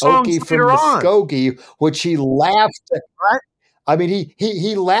Okie from Muskogee, which he laughed at. Right? I mean,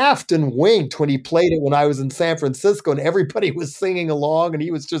 he laughed and winked when he played it when I was in San Francisco, and everybody was singing along, and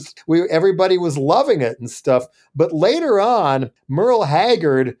he was everybody was loving it and stuff. But later on, Merle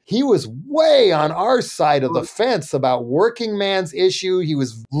Haggard, he was way on our side of the fence about working man's issue. He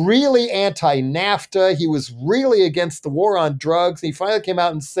was really anti-NAFTA. He was really against the war on drugs. He finally came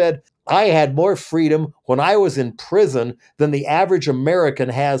out and said, I had more freedom when I was in prison than the average American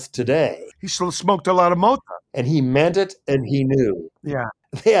has today. He still smoked a lot of Mota. And he meant it, and he knew. Yeah.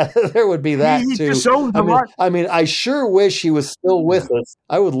 Yeah, there would be that, he too. Disowned I mean, I sure wish he was still with us.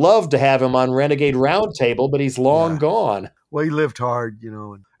 I would love to have him on Renegade Roundtable, but he's long gone. Well, he lived hard,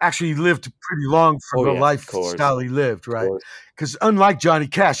 and actually he lived pretty long for the lifestyle he lived, right? Because unlike Johnny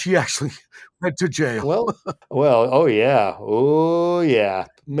Cash, he actually went to jail. Oh yeah.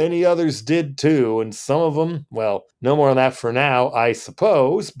 Many others did too, and some of them, well, no more on that for now, I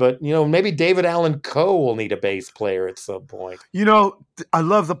suppose. But maybe David Allan Coe will need a bass player at some point. I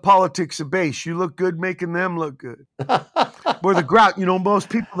love the politics of bass. You look good making them look good. We're the grout. Most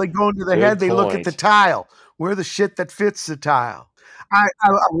people, they go into their head, they look at the tile. We're the shit that fits the tile. I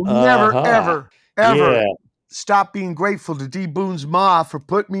will never, ever stop being grateful to D. Boone's ma for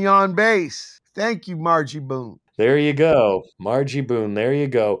putting me on bass. Thank you, Margie Boone. There you go. Margie Boone, there you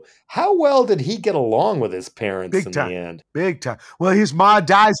go. How well did he get along with his parents in the end? Big time. Well, his ma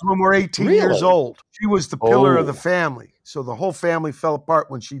dies when we're 18 years old. She was the pillar of the family. So the whole family fell apart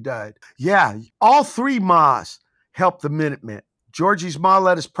when she died. Yeah, all three mas helped the Minutemen. Georgie's ma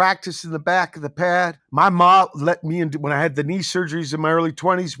let us practice in the back of the pad. My ma let me in when I had the knee surgeries in my early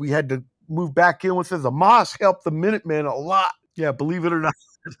 20s. We had to move back in with her. The mas helped the Minutemen a lot. Yeah, believe it or not.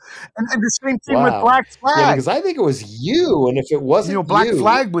 And the same thing with Black Flag. Yeah, because I think it was you, and if it wasn't Black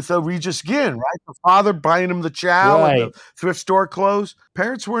Flag with Regis Ginn, right? The father buying him the chow and the thrift store clothes.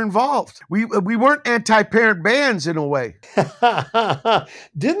 Parents were involved. We weren't anti-parent bands in a way.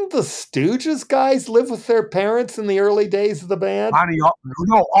 Didn't the Stooges guys live with their parents in the early days of the band?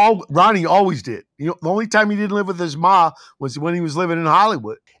 Ronnie always did. The only time he didn't live with his ma was when he was living in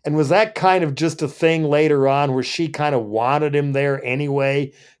Hollywood. And was that kind of just a thing later on where she kind of wanted him there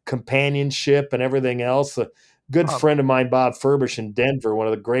anyway, companionship and everything else? A good friend of mine, Bob Furbish in Denver, one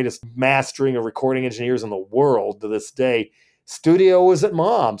of the greatest mastering and recording engineers in the world to this day, studio was at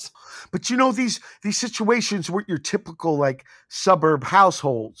Mom's. But these situations weren't your typical like suburb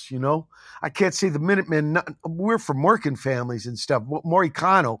households, I can't say the Minutemen, we're from working families and stuff, more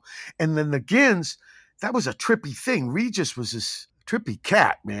econo. And then the Ginns, that was a trippy thing. Regis was this trippy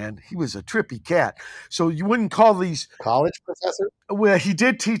cat, man. He was a trippy cat. So you wouldn't call these... College professor? Well, he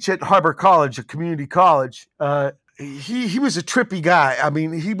did teach at Harbor College, a community college. He was a trippy guy. I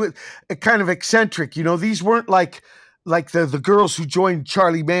mean, he was kind of eccentric. These weren't like like the girls who joined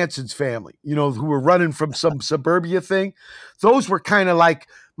Charlie Manson's family, who were running from some suburbia thing. Those were kind of like,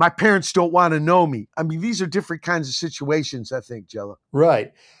 my parents don't want to know me. I mean, these are different kinds of situations, I think, Jello.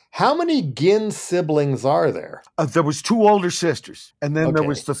 Right. How many Ginn siblings are there? There was 2 older sisters, and then there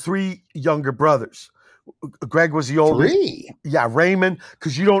was the 3 younger brothers. Greg was the oldest. 3? Yeah, Raymond,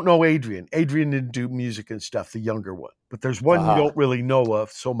 because you don't know Adrian. Adrian didn't do music and stuff, the younger one. But there's one you don't really know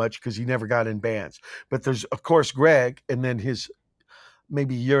of so much because he never got in bands. But there's, of course, Greg, and then his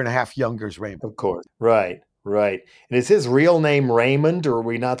maybe a year and a half younger is Raymond. Of course. Right. And is his real name Raymond, or are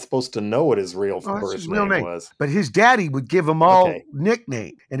we not supposed to know what his real first name was? But his daddy would give him all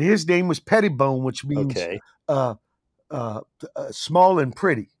nickname, and his name was Pettibone, which means small and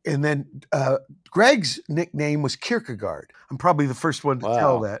pretty. And then Greg's nickname was Kierkegaard. I'm probably the first one to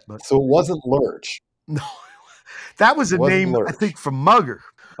tell that. But. So it wasn't Lurch. No, that was a name, Lurch. I think, from Mugger.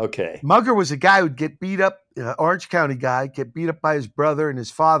 Okay. Mugger was a guy who'd get beat up, Orange County guy, get beat up by his brother and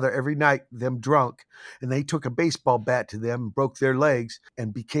his father every night, them drunk. And they took a baseball bat to them, broke their legs,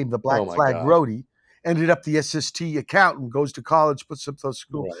 and became the Black Flag roadie. Ended up the SST accountant, goes to college, puts up those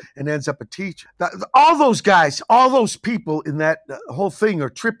school, and ends up a teacher. All those guys, all those people in that whole thing are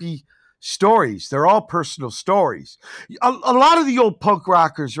trippy stories. They're all personal stories. A lot of the old punk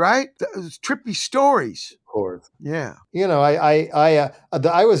rockers, right? Trippy stories. Of course. Yeah.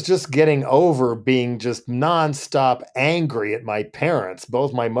 I was just getting over being just nonstop angry at my parents,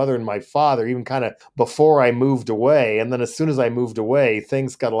 both my mother and my father, even kind of before I moved away. And then as soon as I moved away,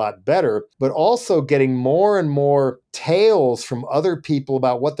 things got a lot better, but also getting more and more tales from other people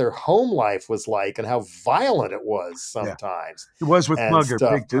about what their home life was like and how violent it was sometimes. Yeah. It was with Mugger.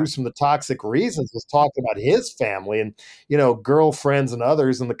 Bruce from the Toxic Reasons was talking about his family and, girlfriends and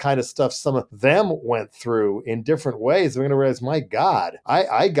others and the kind of stuff some of them went through in different ways. We're going to realize, my God,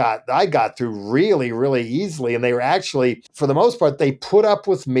 I got through really, really easily. And they were actually, for the most part, they put up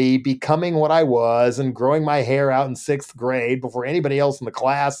with me becoming what I was and growing my hair out in 6th grade before anybody else in the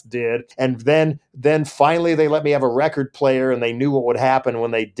class did. And then finally they let me have a record player and they knew what would happen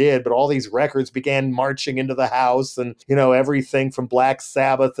when they did. But all these records began marching into the house and, everything from Black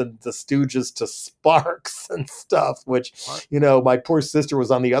Sabbath and the Stooges to Sparks and stuff, which, my poor sister was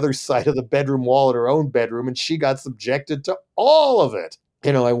on the other side of the bedroom wall at her own bedroom and she got subjected to all of it.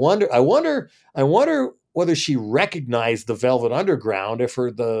 I wonder whether she recognized the Velvet Underground, if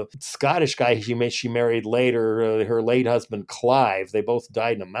the Scottish guy she married later, her late husband Clive, they both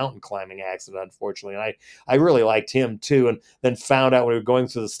died in a mountain climbing accident, unfortunately. And I really liked him too. And then found out when we were going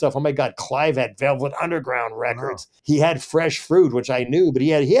through the stuff, oh my God, Clive had Velvet Underground records. Wow. He had Fresh Fruit, which I knew, but he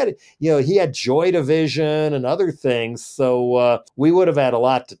had Joy Division and other things. So we would have had a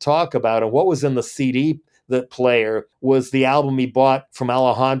lot to talk about. And what was in the CD player was the album he bought from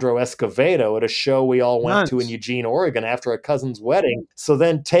Alejandro Escovedo at a show we all went to in Eugene, Oregon after a cousin's wedding. So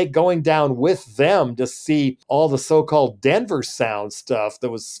then going down with them to see all the so-called Denver sound stuff that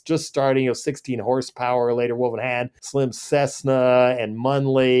was just starting, 16 Horsepower, later Woven Hand, Slim Cessna and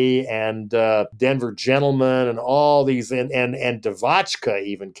Munley and Denver Gentlemen and all these, and Devotchka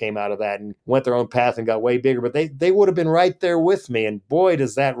even came out of that and went their own path and got way bigger. But they would have been right there with me. And boy,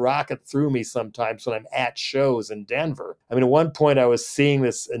 does that rocket through me sometimes when I'm at shows in Denver. I mean, at one point I was seeing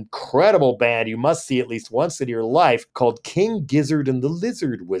this incredible band you must see at least once in your life called King Gizzard and the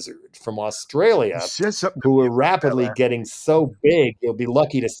Lizard Wizard from Australia, who are rapidly getting so big you'll be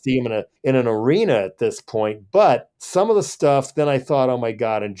lucky to see them in an arena at this point. But some of the stuff, then I thought, oh my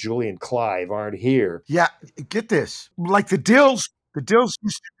God, and Julie and Clive aren't here. Yeah, get this. Like the Dills. The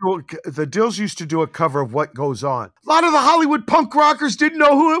Dills used to do a cover of What Goes On. A lot of the Hollywood punk rockers didn't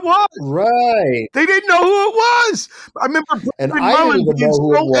know who it was. Right. They didn't know who it was. I remember Brendan Mullen being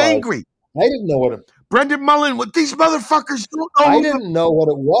so angry. I didn't know what it was. Brendan Mullen, what these motherfuckers don't know. I didn't know what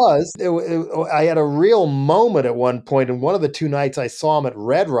it was. I had a real moment at one point, and one of the 2 nights I saw him at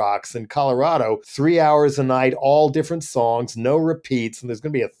Red Rocks in Colorado, 3 hours a night, all different songs, no repeats, and there's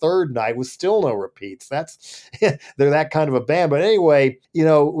going to be a third night with still no repeats. They're that kind of a band. But anyway,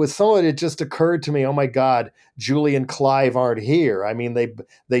 with some of it just occurred to me, oh my God, Julie and Clive aren't here. I mean,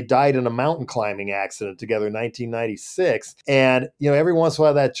 they died in a mountain climbing accident together in 1996. And, every once in a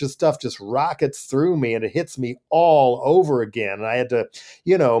while that stuff just rockets through me and it hits me all over again. And I had to,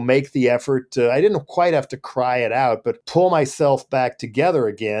 make the effort to, I didn't quite have to cry it out, but pull myself back together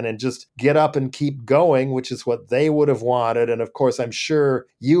again and just get up and keep going, which is what they would have wanted. And of course, I'm sure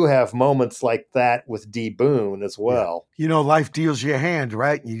you have moments like that with D. Boon as well. Yeah. Life deals you a hand,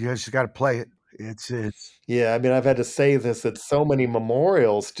 right? You just got to play it. It's Yeah, I mean, I've had to say this at so many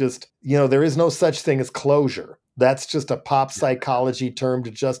memorials. Just, there is no such thing as closure. That's just a pop psychology term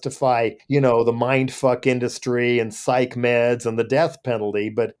to justify, the mind fuck industry and psych meds and the death penalty.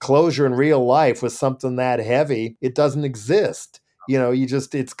 But closure in real life was something that heavy. It doesn't exist.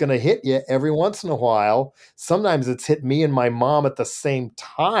 It's going to hit you every once in a while. Sometimes it's hit me and my mom at the same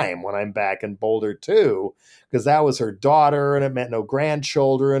time when I'm back in Boulder too, because that was her daughter and it meant no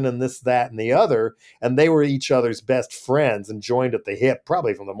grandchildren and this, that, and the other. And they were each other's best friends and joined at the hip,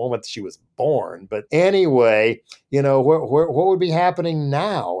 probably from the moment she was born. But anyway, what would be happening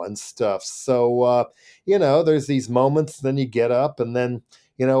now and stuff. So, there's these moments, then you get up and then,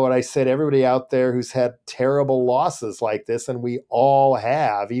 what I said, everybody out there who's had terrible losses like this, and we all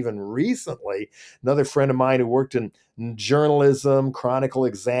have, even recently. Another friend of mine who worked in journalism, Chronicle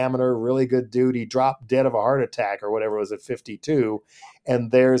Examiner, really good dude. He dropped dead of a heart attack or whatever it was at 52. And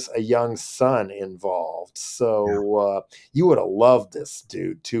there's a young son involved. So you would have loved this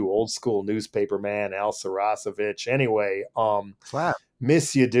dude too. Old school newspaper man, Al Sarasevich. Anyway,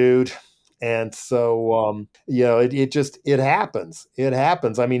 miss you, dude. And so, it happens. It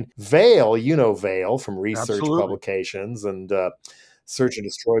happens. I mean, Vail, Vail from Research Absolutely. Publications and Search and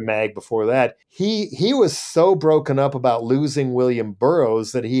Destroy Mag before that. He was so broken up about losing William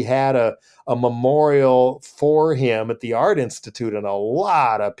Burroughs that he had a memorial for him at the Art Institute, and a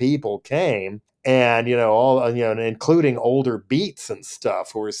lot of people came. And, including older beats and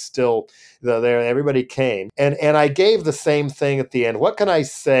stuff who were still there. Everybody came. And I gave the same thing at the end. What can I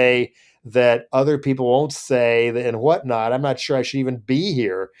say that other people won't say and whatnot? I'm not sure I should even be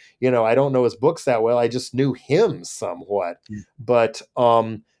here. I don't know his books that well. I just knew him somewhat. But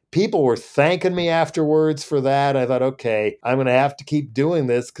people were thanking me afterwards for that. I thought, okay, I'm going to have to keep doing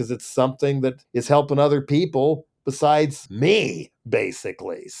this because it's something that is helping other people besides me,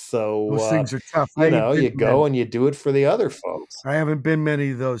 basically. So those things are tough. You go and you do it for the other folks. I haven't been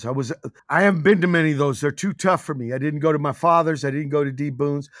many of those. I haven't been to many of those. They're too tough for me. I didn't go to my father's. I didn't go to D.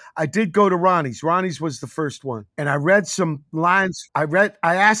 Boone's. I did go to Ronnie's. Ronnie's was the first one. And I read some lines. I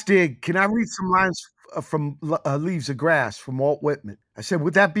asked Ig, can I read some lines from Leaves of Grass from Walt Whitman? I said,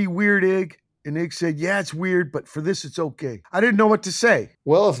 would that be weird, Ig? And Ig said, yeah, it's weird, but for this, it's okay. I didn't know what to say.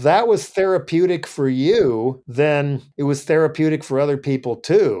 Well, if that was therapeutic for you, then it was therapeutic for other people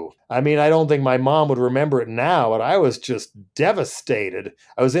too. I mean, I don't think my mom would remember it now, but I was just devastated.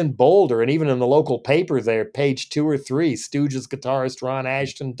 I was in Boulder, and even in the local paper there, page 2 or 3, Stooges guitarist Ron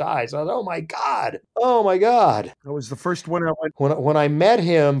Ashton dies. I thought, oh my God. That was the first one I went. When I met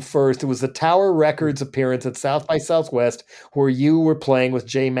him first, it was the Tower Records appearance at South by Southwest, where you were playing with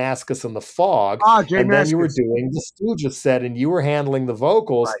Jay Mascis and the Fog. Jay Mascis. Then you were doing the Stooges set, and you were handling the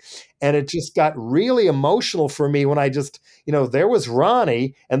vocals. Right. And it just got really emotional for me when I just, there was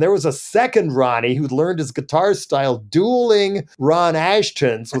Ronnie, and there was a second Ronnie who'd learned his guitar style dueling Ron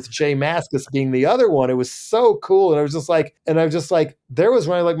Ashton's, with Jay Mascis being the other one. It was so cool. And I was just like, there was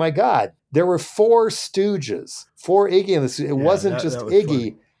Ronnie, like, my God, there were 4 Stooges, 4 Iggy in this. It wasn't just Iggy.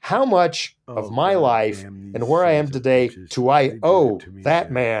 Funny. How much of my life and where I am today do I owe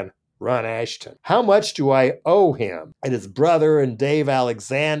that man, Ron Ashton? How much do I owe him and his brother and Dave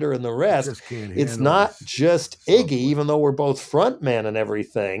Alexander and the rest? It's not just Iggy, even though we're both frontmen and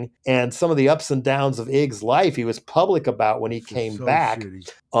everything. And some of the ups and downs of Iggy's life, he was public about when he came back.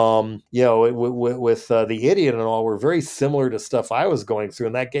 Shitty. With The Idiot and all, were very similar to stuff I was going through,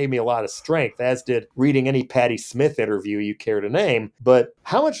 and that gave me a lot of strength, as did reading any Patti Smith interview you care to name. But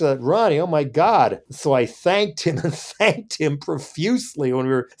how much of that, Ronnie? Oh my God! So I thanked him profusely when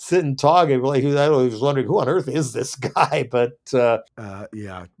we were sitting talking. Like, I was wondering, who on earth is this guy? But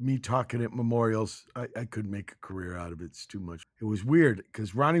me talking at memorials, I couldn't make a career out of it. It's too much. It was weird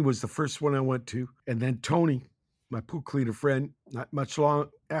because Ronnie was the first one I went to, and then Tony, my pool cleaner friend, not much long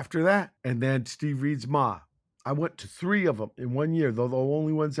after that. And then Steve Reed's ma. I went to 3 of them in 1 year. They're the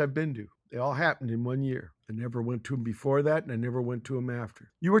only ones I've been to. They all happened in 1 year. I never went to him before that, and I never went to him after.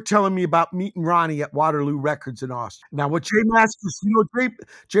 You were telling me about meeting Ronnie at Waterloo Records in Austin. Now, with Jay Mascis,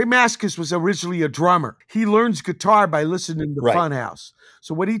 Jay Mascis was originally a drummer. He learns guitar by listening to Funhouse.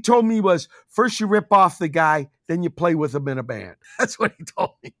 So what he told me was, first you rip off the guy, then you play with him in a band. That's what he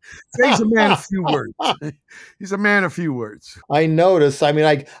told me. So he's a man of few words. He's a man of few words. I noticed. I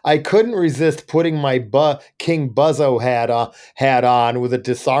mean, I couldn't resist putting my King Buzzo hat on with a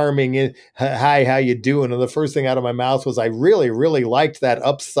disarming, hi, how you doing? And and the first thing out of my mouth was, I really, really liked that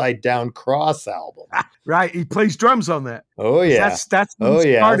Upside Down Cross album. Right. He plays drums on that. Oh, yeah. That's what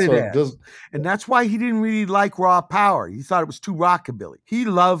he started as. Just, and that's why he didn't really like Raw Power. He thought it was too rockabilly. He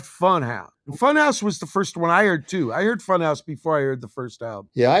loved Funhouse. And Funhouse was the first one I heard, too. I heard Funhouse before I heard the first album.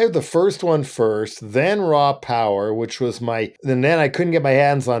 Yeah, I heard the first one first, then Raw Power, which was and then I couldn't get my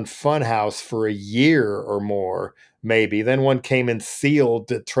hands on Funhouse for a year or more, maybe. Then one came in sealed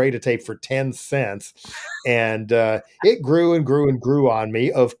to trade a tape for 10 cents. And it grew and grew and grew on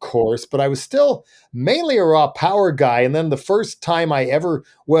me, of course, but I was still mainly a Raw Power guy. And then the first time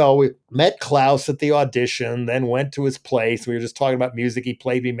we met Klaus at the audition, then went to his place. We were just talking about music. He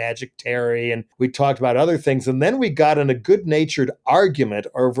played me Magic Terry, and we talked about other things. And then we got in a good-natured argument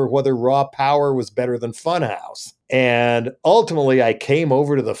over whether Raw Power was better than Funhouse. And ultimately, I came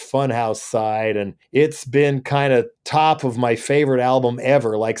over to the Funhouse side, and it's been kind of top of my favorite album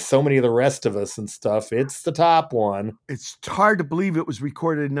ever, like so many of the rest of us and stuff. It's the top one. It's hard to believe it was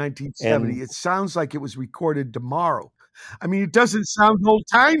recorded in 1970. It sounds like it was recorded tomorrow. I mean, it doesn't sound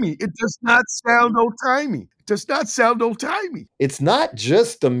old-timey. It does not sound old-timey. It's not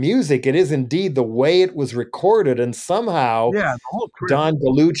just the music. It is indeed the way it was recorded. And somehow Don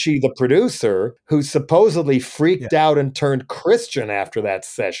Gallucci, the producer, who supposedly freaked out and turned Christian after that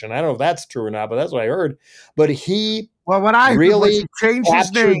session. I don't know if that's true or not, but that's what I heard. But what I really heard was he changed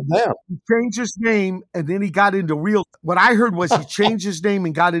his name. Them. He changed his name, and then he got into realty. What I heard was he changed his name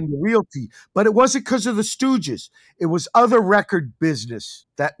and got into realty, but it wasn't because of the Stooges. It was other record business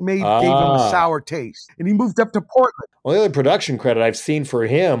that gave him a sour taste, and he moved up to Portland. Well, the only production credit I've seen for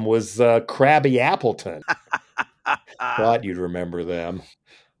him was Krabby Appleton. Thought you'd remember them.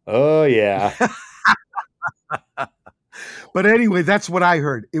 Oh, yeah. But anyway, that's what I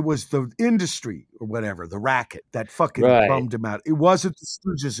heard. It was the industry or whatever, the racket that fucking bummed him out. It wasn't the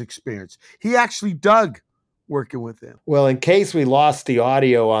Stooges experience. He actually dug working with them. Well, in case we lost the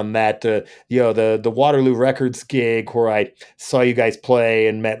audio on that, the Waterloo Records gig where I saw you guys play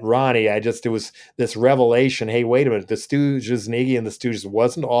and met Ronnie, it was this revelation. Hey, wait a minute. The Stooges and Iggy and the Stooges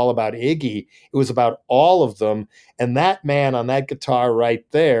wasn't all about Iggy. It was about all of them. And that man on that guitar right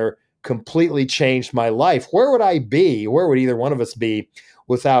there completely changed my life. Where would I be? Where would either one of us be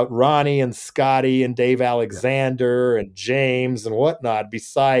without Ronnie and Scotty and Dave Alexander and James and whatnot,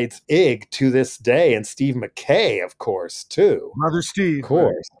 besides Ig to this day, and Steve McKay, of course, too. Brother Steve. Of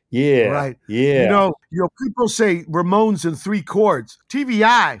course. Right. Yeah. Right. Yeah. You know, people say Ramones in 3 chords.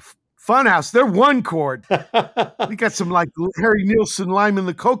 TVI, Funhouse, they're 1 chord. We got some like Harry Nilsson, Lime in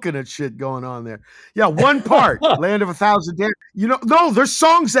the Coconut shit going on there. Yeah, 1 part. Land of a Thousand Days. No, there's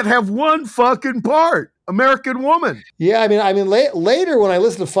songs that have 1 fucking part. American Woman. Yeah, I mean, later when I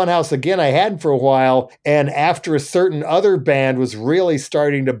listened to Funhouse again, I hadn't for a while, and after a certain other band was really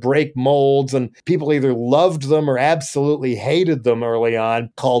starting to break molds, and people either loved them or absolutely hated them early on,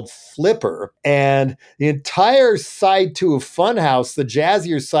 called Flipper. And the entire side 2 of Funhouse, the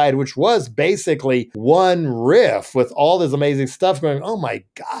jazzier side, which was basically 1 riff with all this amazing stuff going, oh my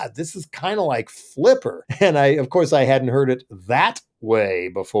God, this is kind of like Flipper. And of course, I hadn't heard it that way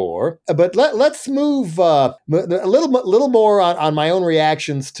before. But let's move a little more on my own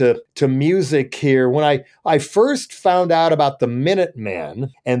reactions to music here. When I first found out about the Minutemen,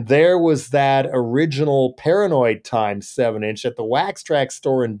 and there was that original Paranoid Time 7-inch at the Wax Trax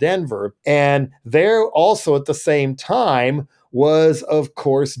store in Denver, and there also at the same time was, of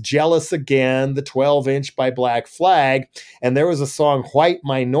course, Jealous Again, the 12-inch by Black Flag. And there was a song, White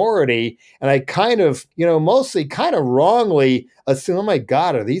Minority. And I kind of, mostly kind of wrongly assumed, oh my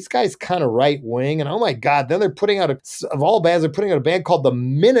God, are these guys kind of right wing? And oh my God, then they're putting out, of all bands, they're putting out a band called the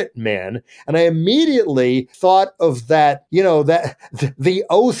Minutemen. And I immediately thought of that, the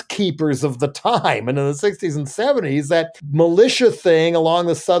Oath Keepers of the time. And in the 60s and 70s, that militia thing along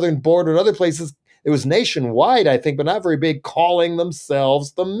the southern border and other places, it was nationwide, I think, but not very big, calling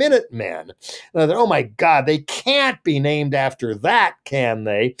themselves the Minutemen. And I thought, oh my God, they can't be named after that, can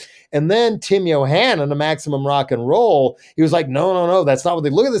they? And then Tim Yohannan, a Maximum Rock and Roll, he was like, no, that's not what they,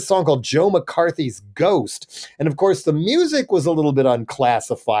 look at this song called Joe McCarthy's Ghost. And of course, the music was a little bit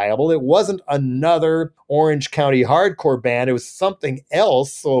unclassifiable. It wasn't another Orange County hardcore band. It was something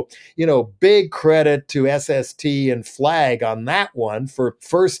else. So, big credit to SST and Flag on that one for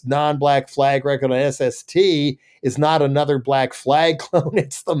first non-Black Flag record on SST is not another Black Flag clone.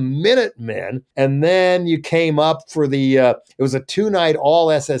 It's the Minutemen. And then you came up for it was a 2-night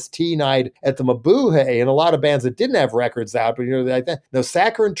all SST night at the Mabuhay, and a lot of bands that didn't have records out, but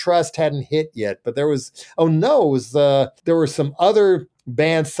Saccharine Trust hadn't hit yet, but there was, there were some other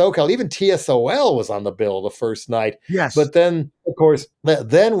bands, SoCal, even TSOL was on the bill the first night. Yes. But then, of course,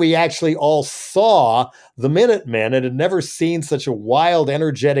 then we actually all saw the Minutemen and had never seen such a wild,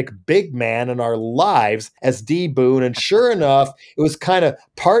 energetic big man in our lives as D. Boon. And sure enough, it was kind of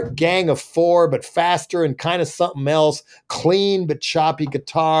part Gang of Four, but faster and kind of something else, clean but choppy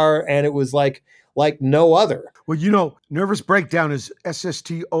guitar. And it was like no other. Well, you know, Nervous Breakdown is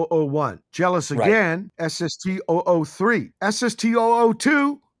SST 001. Jealous Again, right. SST 003. SST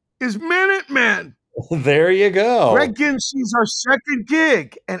 002 is Minutemen. There you go. Greg Ginn sees our second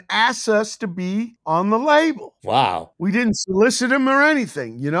gig and asks us to be on the label. Wow. We didn't solicit him or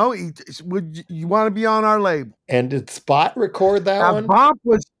anything, you know. Would you want to be on our label? And did Spot record that one? Bump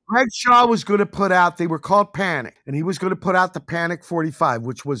was Greg Shaw was going to put out, they were called Panic, and he was going to put out the Panic 45,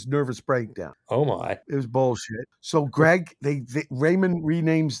 which was Nervous Breakdown. Oh my. It was bullshit. So Greg, Raymond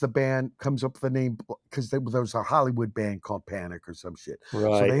renames the band, comes up with the name, because there was a Hollywood band called Panic or some shit.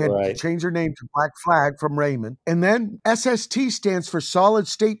 Right, so they had to change their name to Black Flag from Raymond. And then SST stands for Solid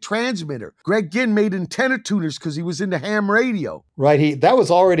State Transmitter. Greg Ginn made antenna tuners because he was into ham radio. Right. That was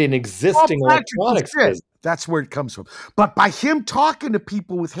already an existing electronics business. That's where it comes from. But by him talking to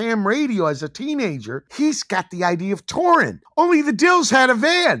people with ham radio as a teenager, he's got the idea of touring. Only the Dills had a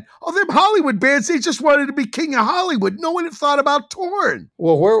van. Oh, them Hollywood bands, they just wanted to be king of Hollywood. No one had thought about touring.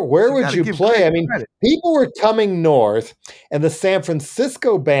 Well, where would you play? I mean, people were coming north, and the San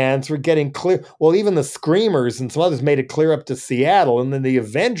Francisco bands were getting clear. Well, even the Screamers and some others made it clear up to Seattle, and then the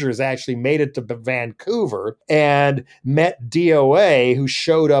Avengers actually made it to Vancouver and met DOA, who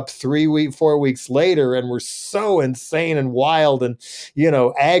showed up 4 weeks later and were so insane and wild and, you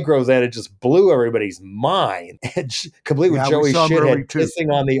know, aggro that it just blew everybody's mind. And complete with Joey Shithead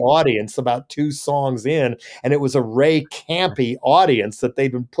pissing on the audience about 2 songs in, and it was a Ray Campy audience that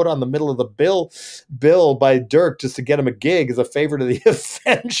they'd been put on the middle of the bill by Dirk just to get him a gig as a favor to the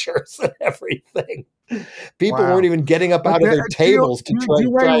Avengers and everything. People weren't even getting up out of their tables to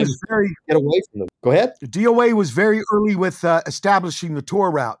try and get away from them. Go ahead. DOA was very early with establishing the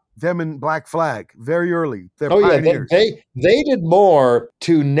tour route. Them and Black Flag, very early. They're pioneers. They did more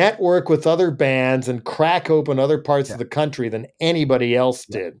to network with other bands and crack open other parts of the country than anybody else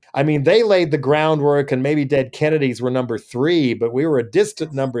did. I mean, they laid the groundwork, and maybe Dead Kennedys were number 3, but we were a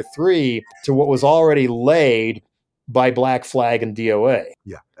distant number 3 to what was already laid by Black Flag and DOA.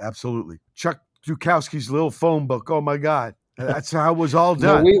 Yeah, absolutely. Chuck Dukowski's little phone book. Oh my God. That's how it was all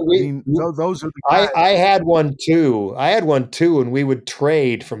done. Those are the guys. I had one too. And we would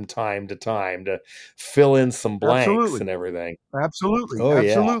trade from time to time to fill in some blanks and everything. Absolutely.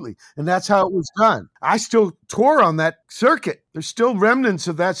 Absolutely. Yeah. And that's how it was done. I still tour on that circuit. There's still remnants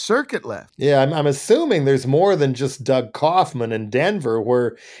of that circuit left. Yeah, I'm assuming there's more than just Doug Kaufman in Denver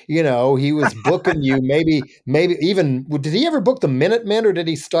where, you know, he was booking you maybe even, did he ever book the Minutemen or did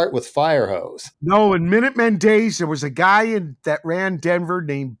he start with Firehose? No, in Minutemen days, there was a guy that ran Denver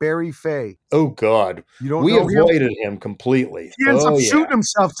named Barry Fay. Oh, God. We avoided him completely. He ends up shooting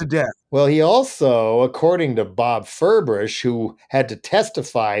himself to death. Well, he also, according to Bob Furbrish, who had to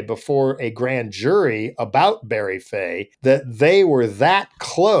testify before a grand jury about Barry Fay, that they were that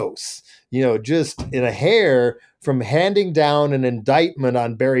close, you know, just in a hair from handing down an indictment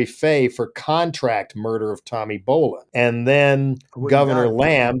on Barry Fay for contract murder of Tommy Bolin. And then Governor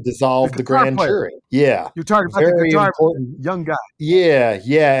Lamb dissolved the grand jury. Yeah. You're talking about the guitar young guy. Yeah.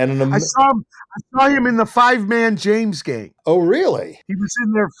 And I saw him in the 5-man James Gang. Oh, really? He was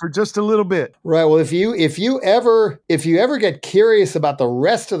in there for just a little bit. Right. Well, if you ever get curious about the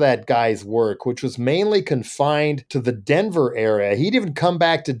rest of that guy's work, which was mainly confined to the Denver area, he'd even come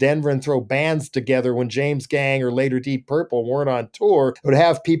back to Denver and throw bands together when James Gang or later Deep Purple weren't on tour. It would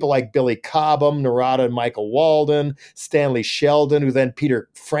have people like Billy Cobham, Narada and Michael Walden, Stanley Sheldon, who then Peter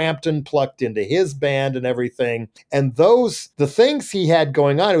Frampton plucked into his band and everything. And the things he had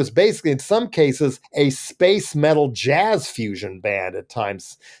going on, it was basically in some cases a space metal jazz fusion band at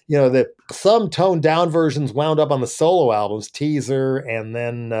times. You know, that some toned down versions wound up on the solo albums, Teaser, and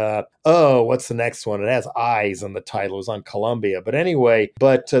then what's the next one? It has Eyes in the title. It was on Columbia. But anyway,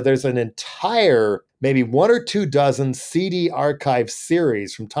 there's an entire maybe 1 or 2 dozen CD archive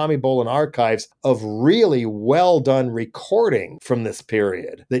series from Tommy Bolin Archives of really well done recording from this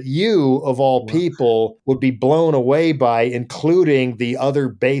period that you, of all people, would be blown away by, including the other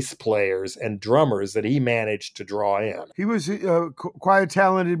bass players and drummers that he managed to draw in. He was quite a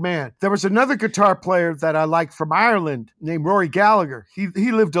talented man. There was another guitar player that I liked from Ireland named Rory Gallagher. He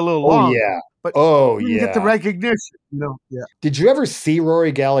lived a little longer. Yeah. but Oh, didn't get the yeah. recognition. Yeah. Did you ever see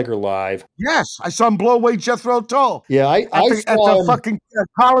Rory Gallagher live? Yes, I saw him blow away Jethro Tull Yeah, I at saw the him. fucking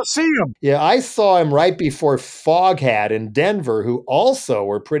Coliseum. Yeah, I saw him right before Foghat in Denver, who also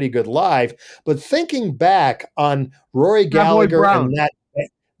were pretty good live. But thinking back on Rory Cowboy Gallagher Brown. and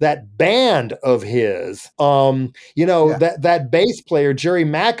that band of his, Yeah. that bass player, Jerry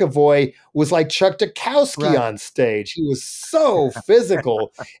McAvoy, was like Chuck Dukowski Right. on stage. He was so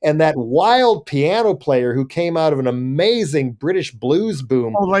physical. And that wild piano player who came out of an amazing British blues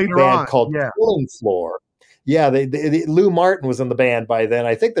boom Later band on. called Yeah. Killing Floor. Yeah, Lou Martin was in the band by then.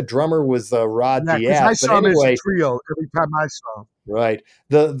 I think the drummer was Rod Yeah, because Diaz. I saw But him as anyway, a trio every time I saw him. right.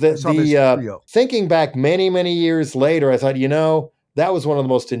 I saw him as a trio. Thinking back many, many years later, I thought, that was one of the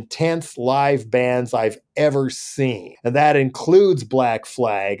most intense live bands I've ever seen. And that includes Black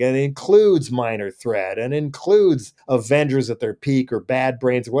Flag, and includes Minor Threat, and includes Avengers at their peak, or Bad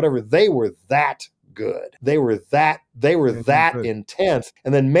Brains, or whatever. They were that good. They were that good. intense.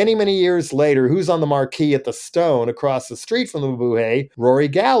 And then many, many years later, who's on the marquee at the Stone across the street from the Buhay? Rory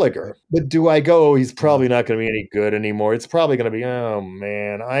Gallagher. But do I go, he's probably not going to be any good anymore. It's probably going to be, oh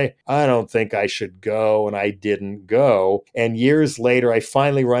man, I don't think I should go. And I didn't go. And years later, I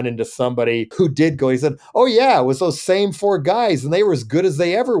finally run into somebody who did go. He said, oh yeah, it was those same four guys, and they were as good as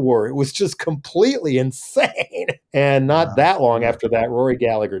they ever were. It was just completely insane. And not that long after that, Rory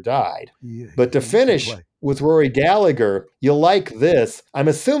Gallagher died. Yeah, But to finish with Rory Gallagher, you'll like this. I'm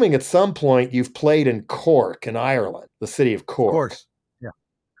assuming at some point you've played in Cork in Ireland, the city of Cork. Of course. Yeah.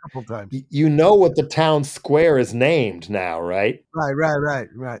 A couple times. You know what the town square is named now, right? Right.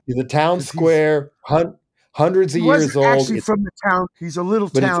 The town square, hundreds of years old. Actually from the town. He's a little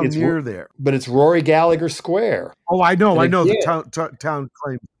town near there. But it's Rory Gallagher Square. Oh, I know. The town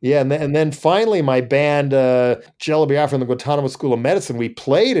claim. Yeah, and then finally my band, Jello Biafra and the Guantanamo School of Medicine, we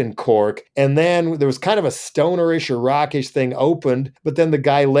played in Cork, and then there was kind of a stonerish or rockish thing opened, but then the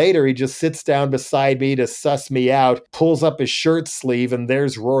guy later, he just sits down beside me to suss me out, pulls up his shirt sleeve, and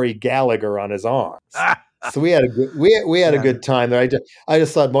there's Rory Gallagher on his arms. So we had a good time there. I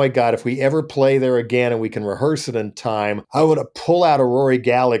just thought, my God, if we ever play there again and we can rehearse it in time, I want to pull out a Rory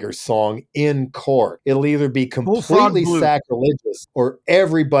Gallagher song in Cork. It'll either be completely sacrilegious, or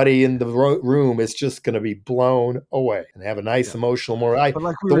everybody in the room is just going to be blown away and have a nice emotional moment.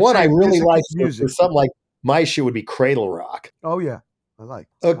 The one I really like for something like my shit would be Cradle Rock. Oh yeah.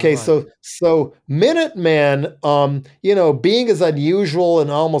 Okay, so Minutemen, being as unusual and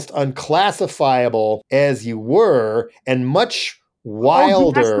almost unclassifiable as you were, and much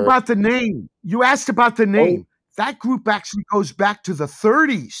wilder. You asked about the name. That group actually goes back to the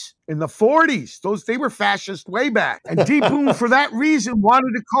 30s and the 40s. They were fascist way back. And D. Boon, for that reason,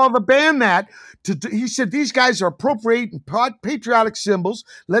 wanted to call the band that. He said, these guys are appropriating patriotic symbols.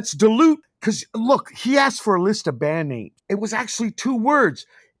 Let's dilute. Because, look, he asked for a list of band names. It was actually 2 words.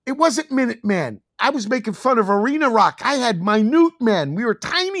 It wasn't Minutemen. I was making fun of Arena Rock. I had Minute Men. We were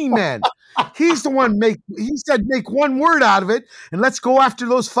tiny men. He's the one he said make 1 word out of it, and let's go after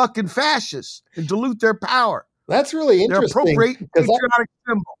those fucking fascists and dilute their power. That's really interesting. They're appropriating patriotic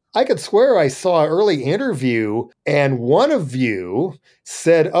symbol. I could swear I saw an early interview, and one of you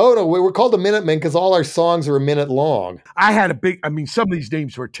said, oh, no, we were called the Minutemen because all our songs are a minute long. I had some of these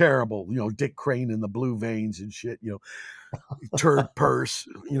names were terrible. Dick Crane and the Blue Veins and shit, Turd Purse,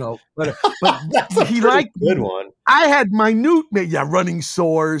 but he liked good one. I had Minute Men, Running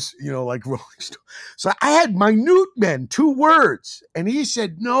Sores, like Rolling Stone. So I had Minute Men, 2 words. And he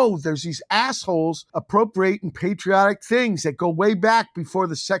said, no, there's these assholes appropriating patriotic things that go way back before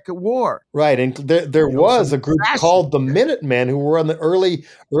the Second War. Right. And there was a group called the Minutemen who were on the early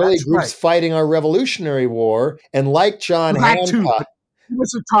groups fighting our Revolutionary War. And like John Hancock. He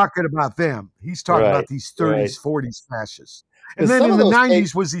wasn't talking about them. He's talking about these 30s, 40s fascists. And then in the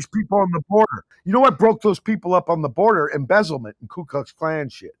 90s was these people on the border. You know what broke those people up on the border? Embezzlement and Ku Klux Klan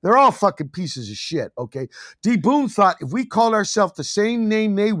shit. They're all fucking pieces of shit, okay? D. Boon thought if we called ourselves the same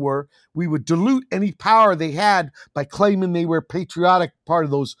name they were, we would dilute any power they had by claiming they were a patriotic part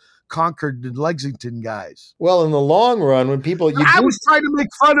of those Concord and Lexington guys. Well, in the long run, when people... I was trying to make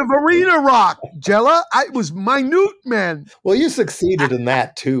fun of Arena Rock, Jella. It was Minute Men. Well, you succeeded in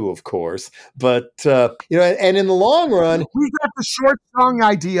that too, of course. But, and in the long run... We got the short song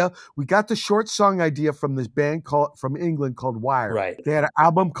idea. We got the short song idea from this band from England called Wire. Right. They had an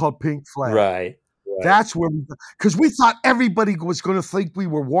album called Pink Flag. Right. That's where because we thought everybody was going to think we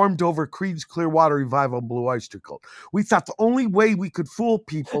were warmed over Creed's Clearwater Revival and Blue Oyster Cult. We thought the only way we could fool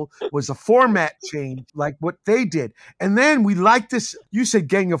people was a format change like what they did. And then we liked this, you said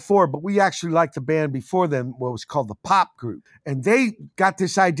Gang of Four, but we actually liked the band before them, what was called the Pop Group. And they got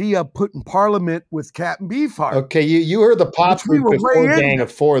this idea of putting Parliament with Captain Beefheart. Okay, you heard the Pop Group before Gang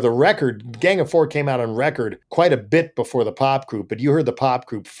of Four. The record, Gang of Four came out on record quite a bit before the Pop Group, but you heard the Pop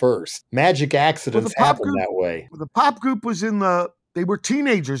Group first. Magic accidents happen that way. The Pop Group was they were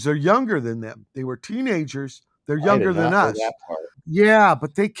teenagers. They're younger than them. They were teenagers. They're younger than us. Yeah,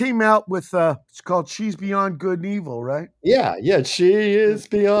 but they came out with, it's called She's Beyond Good and Evil, right? Yeah, she is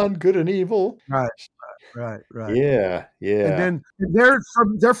beyond good and evil. Right. Yeah. And then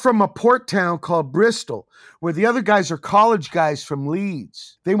they're from a port town called Bristol, where the other guys are college guys from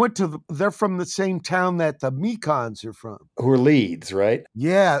Leeds. They're from the same town that the Mekons are from. Who are Leeds, right?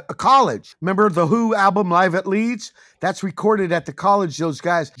 Yeah, a college. Remember the Who album Live at Leeds? That's recorded at the college, those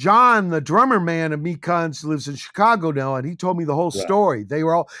guys. John, the drummer man of Mekons, lives in Chicago now, and he told me the whole story. They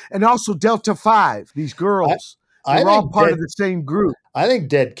were all, and also Delta 5, these girls. They're all part of the same group. I think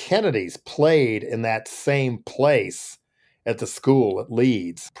Dead Kennedys played in that same place at the school at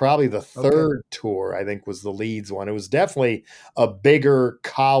Leeds. Probably the third tour, I think, was the Leeds one. It was definitely a bigger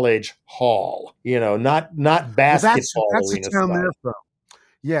college hall, not basketball. That's the town they're from.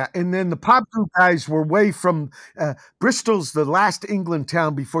 Yeah, and then the Pop Group guys were way from Bristol's the last England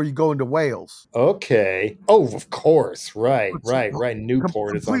town before you go into Wales. Okay. Oh, of course. Right.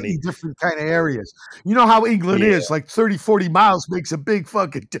 Newport is on the different kind of areas. You know how England is, like 30, 40 miles makes a big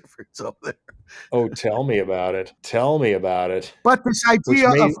fucking difference up there. Oh, tell me about it. But this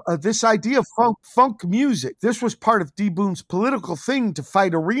idea of funk music, this was part of D. Boon's political thing to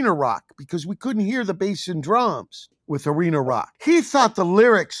fight arena rock because we couldn't hear the bass and drums with arena rock. He thought the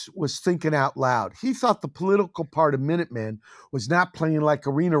lyrics was thinking out loud. He thought the political part of Minutemen was not playing like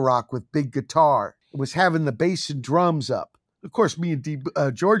arena rock with big guitar. It was having the bass and drums up. Of course, me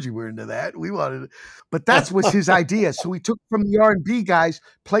and Georgie were into that. We wanted it. But that was his idea. So he took from the R&B guys,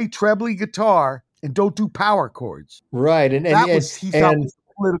 play trebly guitar and don't do power chords. Right. He thought was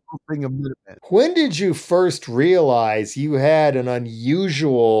the political thing of Minutemen. When did you first realize you had an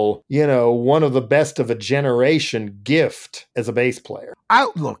unusual, one of the best of a generation gift as a bass player? I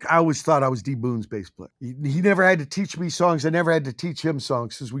always thought I was D. Boon's bass player. He never had to teach me songs. I never had to teach him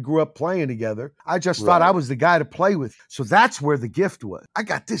songs because we grew up playing together. I just thought I was the guy to play with. So that's where the gift was. I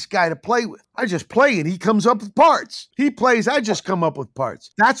got this guy to play with. I just play and he comes up with parts. He plays, I just come up with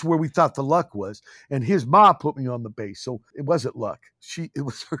parts. That's where we thought the luck was. And his ma put me on the bass. So it wasn't luck. It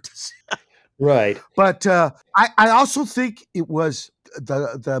was her decision. Right. But I also think it was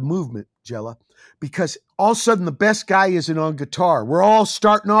the movement, Jella, because all of a sudden the best guy isn't on guitar. We're all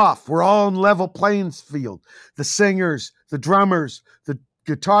starting off. We're all on level playing field. The singers, the drummers, the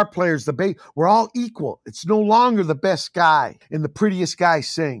guitar players, the bass, we're all equal. It's no longer the best guy and the prettiest guy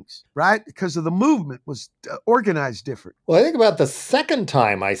sings, right? Because of the movement was organized different. Well, I think about the second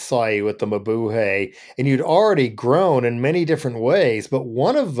time I saw you at the Mabuhay, and you'd already grown in many different ways, but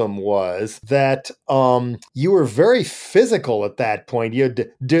one of them was that you were very physical at that point. You're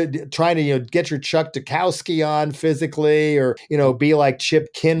trying to get your Chuck Dukowski on physically, or be like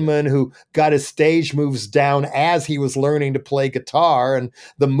Chip Kinman, who got his stage moves down as he was learning to play guitar, and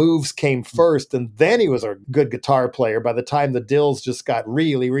the moves came first, and then he was a good guitar player by the time the Dills just got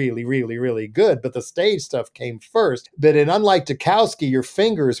really, really, really, really good, but the stage stuff came first. But unlike Dukowski, your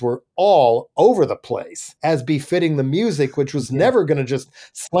fingers were all over the place, as befitting the music, which was never going to just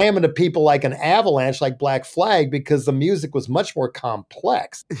slam into people like an avalanche like Black Flag, because the music was much more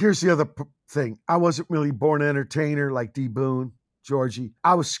complex. Here's the other thing. I wasn't really born entertainer like D. Boon. Georgie,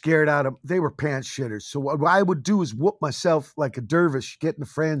 I was scared out of, they were pants shitters. So what I would do is whoop myself like a dervish, get in a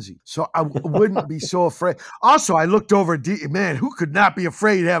frenzy. So I wouldn't be so afraid. Also, I looked over at man, who could not be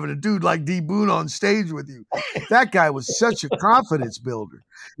afraid having a dude like D. Boon on stage with you? That guy was such a confidence builder.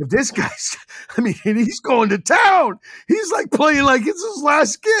 If this guy's, and he's going to town. He's like playing like it's his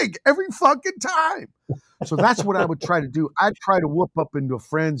last gig every fucking time. So that's what I would try to do. I'd try to whoop up into a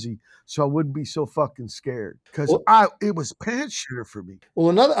frenzy so I wouldn't be so fucking scared, because it was pants shitter for me. Well,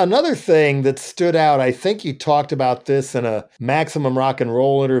 another thing that stood out, I think you talked about this in a Maximum Rock and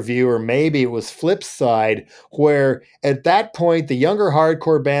Roll interview, or maybe it was Flipside, where at that point, the younger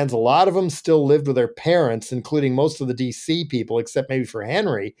hardcore bands, a lot of them still lived with their parents, including most of the DC people, except maybe for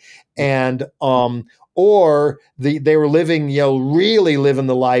Henry. And, or they were living, really living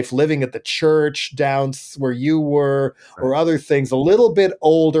the life, living at the church down where you were, or other things, a little bit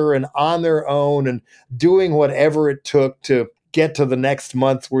older and on their own and doing whatever it took to get to the next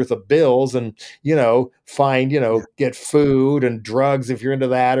month's worth of bills and, find, get food and drugs if you're into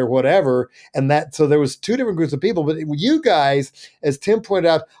that or whatever. And so there was two different groups of people. But you guys, as Tim pointed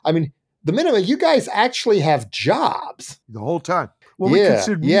out, I mean, the minimum, you guys actually have jobs. The whole time. Well, we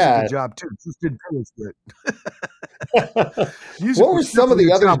considered music a job too. Just didn't pay us good. What were some of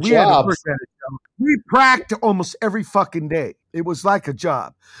the other jobs? We pracked almost every fucking day. It was like a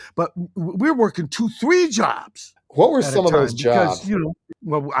job. But we're working 2-3 jobs. What were some of those jobs? Because,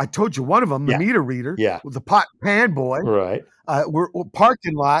 I told you one of them, the meter reader, the pot and pan boy. Right. We're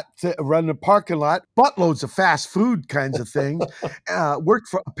parking lot, run the parking lot, buttloads of fast food kinds of things. Worked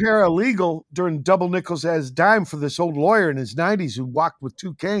for a paralegal during double nickels as a dime for this old lawyer in his 90s who walked with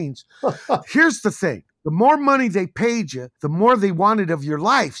 2 canes. Here's the thing. The more money they paid you, the more they wanted of your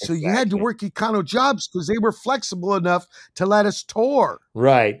life. So you had to work econo jobs because they were flexible enough to let us tour.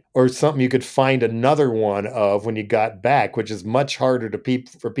 Right. Or something you could find another one of when you got back, which is much harder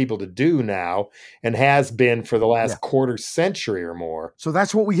for people to do now and has been for the last quarter century or more. So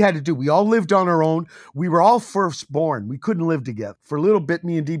that's what we had to do. We all lived on our own. We were all firstborn. We couldn't live together. For a little bit,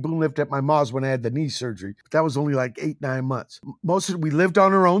 me and D. Boone lived at my mom's when I had the knee surgery. But that was only like 8-9 months. We lived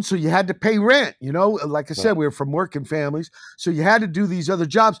on our own, so you had to pay rent, Like I said, we were from working families, so you had to do these other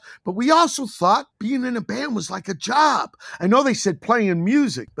jobs. But we also thought being in a band was like a job. I know they said playing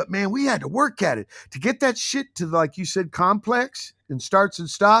music, but man, we had to work at it. To get that shit to, like you said, complex and starts and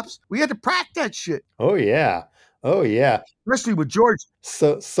stops, we had to practice that shit. Oh, yeah. Oh, yeah. Especially with George.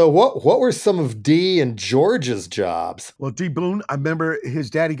 So what were some of D and George's jobs? Well, D. Boone, I remember his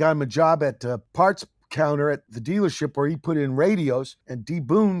daddy got him a job at parts counter at the dealership where he put in radios, and D.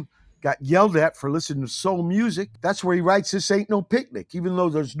 Boone got yelled at for listening to soul music. That's where he writes This Ain't No Picnic. Even though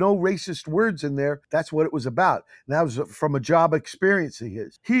there's no racist words in there, that's what it was about. And that was from a job experience of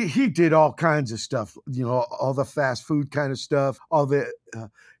his. He did all kinds of stuff, all the fast food kind of stuff, all the...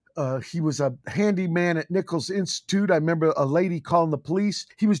 he was a handyman at Nichols Institute. I remember a lady calling the police.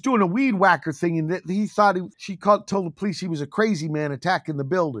 He was doing a weed whacker thing, and he thought told the police he was a crazy man attacking the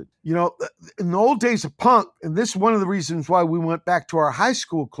building. In the old days of punk, and this is one of the reasons why we went back to our high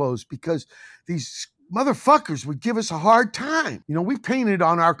school clothes, because these motherfuckers would give us a hard time. We painted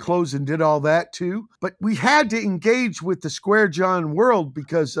on our clothes and did all that too, but we had to engage with the Square John world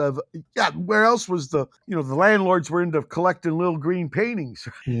because of, where else was the landlords were into collecting little green paintings.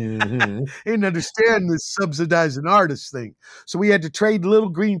 Mm-hmm. Didn't understand this subsidizing artist thing. So we had to trade little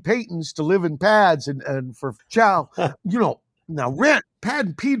green paintings to live in pads and for chow, Now, rent, Pad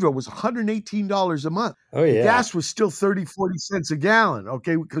and Pedro was $118 a month. Oh, yeah. Gas was still 30-40 cents a gallon,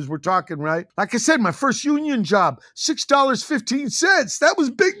 okay? Because we're talking, right? Like I said, my first union job, $6.15. That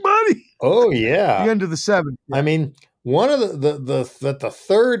was big money. Oh, yeah. The end of the 70s. I mean, one of the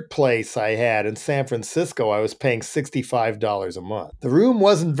third place I had in San Francisco, I was paying $65 a month. The room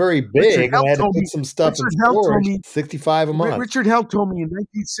wasn't very big, and I had to put some stuff in storage. $65 a month. Richard Hell told me in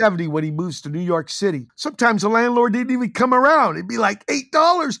 1970 when he moves to New York City, sometimes the landlord didn't even come around. It'd be like $8,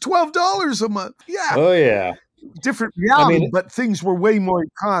 $12 a month. Yeah. Oh, yeah. Different reality, but things were way more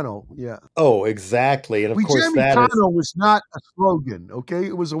econo. Yeah. Oh, exactly. And of course, econo was not a slogan, okay?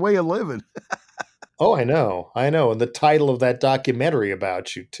 It was a way of living. Oh, I know. And the title of that documentary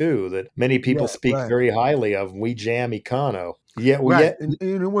about you, too, that many people speak very highly of, We Jam Econo. Yeah, and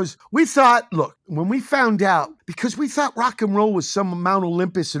it was, we thought, look, when we found out, because we thought rock and roll was some Mount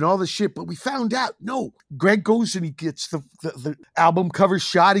Olympus and all the shit, but we found out, no, Greg goes and he gets the album cover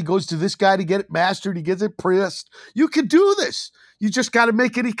shot. He goes to this guy to get it mastered. He gets it pressed. You can do this. You just got to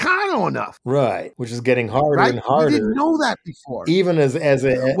make it econo enough. Right, which is getting harder and harder. We didn't know that before. Even as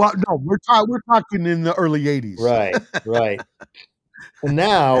a... Well, no, we're talking in the early 80s. Right. And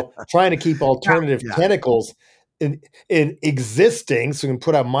now, trying to keep alternative tentacles in existing, so we can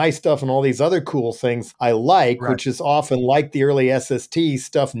put out my stuff and all these other cool things I like, which is often like the early SST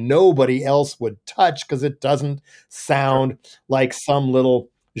stuff nobody else would touch because it doesn't sound like some little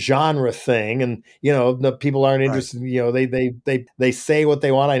genre thing, and the people aren't interested. They say what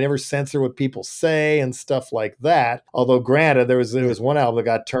they want. I never censor what people say and stuff like that. Although granted, there was one album that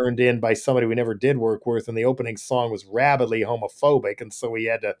got turned in by somebody we never did work with, and the opening song was rabidly homophobic, and so we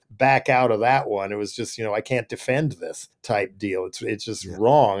had to back out of that one. It was just I can't defend this type deal. It's just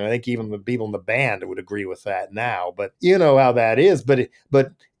wrong. I think even the people in the band would agree with that now. But you know how that is. But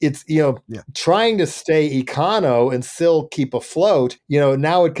it's, Yeah. trying to stay econo and still keep afloat.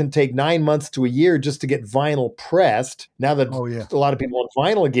 Now it can take 9 months to a year just to get vinyl pressed. Now that Oh, yeah. a lot of people want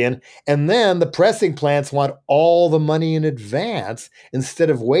vinyl again. And then the pressing plants want all the money in advance instead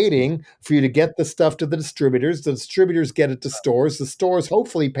of waiting for you to get the stuff to the distributors. The distributors get it to stores. The stores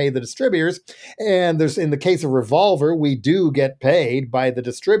hopefully pay the distributors. And in the case of Revolver, we do get paid by the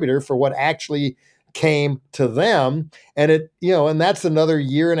distributor for what actually came to them. And and that's another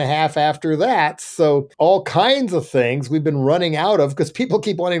year and a half after that. So all kinds of things we've been running out of because people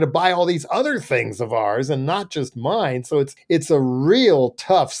keep wanting to buy all these other things of ours and not just mine. So it's a real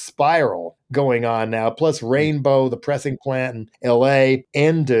tough spiral going on now. Plus Rainbow, the pressing plant in LA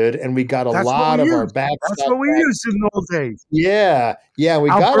ended, and we got a lot of our back That's stuff what we back. used in the old days. Yeah. We got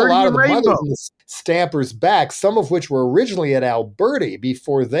a Alberti lot and of the Rainbow. mothers and the stampers back, some of which were originally at Alberti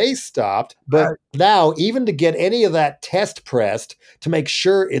before they stopped. But Right. now, even to get any of that test pressed to make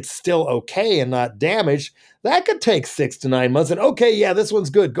sure it's still okay and not damaged, that could take 6 to 9 months. And okay, yeah, this one's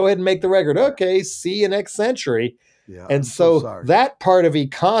good. Go ahead and make the record. Okay, see you next century. Yeah, And I'm so sorry. that part of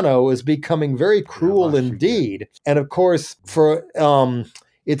econo is becoming very cruel lost you indeed. And of course,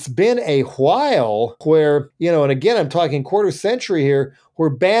 it's been a while where, and again, I'm talking quarter century here, where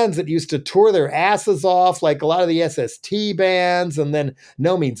bands that used to tour their asses off, like a lot of the SST bands, and then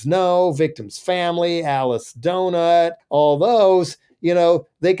No Means No, Victim's Family, Alice Donut, all those,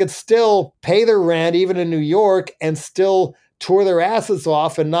 they could still pay their rent, even in New York, and still tour their asses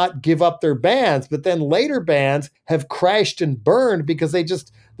off and not give up their bands. But then later bands have crashed and burned because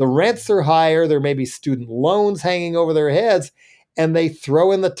the rents are higher, there may be student loans hanging over their heads, and they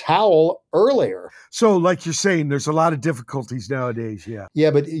throw in the towel earlier. So like you're saying, there's a lot of difficulties nowadays. Yeah. Yeah,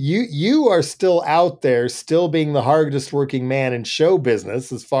 but you are still out there, still being the hardest working man in show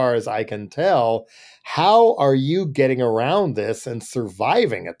business, as far as I can tell. How are you getting around this and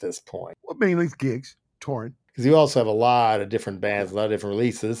surviving at this point? Well, mainly gigs, touring. Because you also have a lot of different bands, a lot of different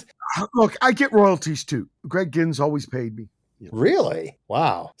releases. Look, I get royalties too. Greg Ginn's always paid me. Really?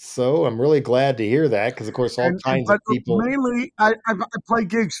 Wow. So I'm really glad to hear that because, of course, all kinds of people. Mainly, I play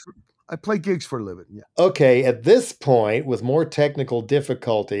gigs. I play gigs for a living. Yeah. Okay. At this point, with more technical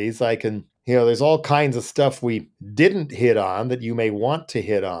difficulties, I can, there's all kinds of stuff we didn't hit on that you may want to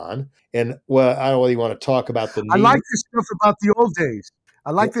hit on. And, well, I don't really want to talk about the. I like this stuff about the old days. I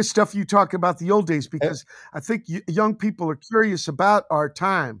like this stuff you talk about the old days because I think young people are curious about our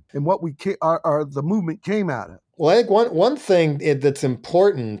time and what the movement came out of. Well, I think one thing that's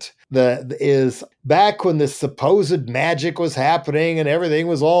important that is back when this supposed magic was happening and everything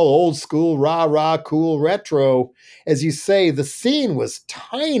was all old school, rah, cool, retro, as you say, the scene was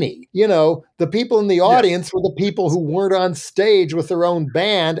tiny. The people in the audience were the people who weren't on stage with their own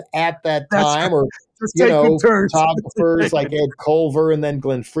band at that time, or photographers like Ed Culver and then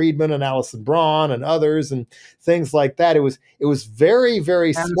Glenn Friedman and Alison Braun and others and things like that. It was very,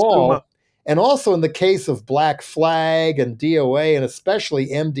 very small. And also in the case of Black Flag and DOA and especially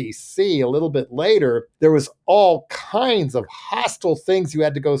MDC a little bit later, there was all kinds of hostile things you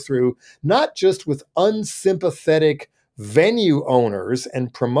had to go through, not just with unsympathetic venue owners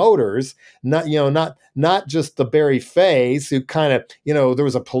and promoters, not just the Barry Fays who kind of, there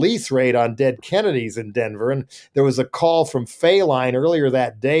was a police raid on Dead Kennedys in Denver, and there was a call from Fayline earlier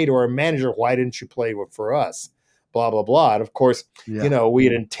that day to our manager, why didn't you play for us? Blah, blah, blah. And of course, we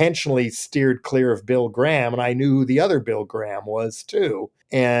had intentionally steered clear of Bill Graham, and I knew who the other Bill Graham was too,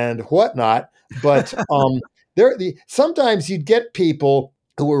 and whatnot. But sometimes you'd get people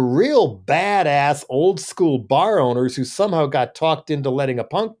who were real badass old school bar owners who somehow got talked into letting a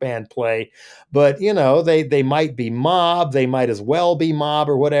punk band play. But, they might be mob, they might as well be mob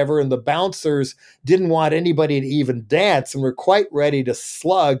or whatever. And the bouncers didn't want anybody to even dance and were quite ready to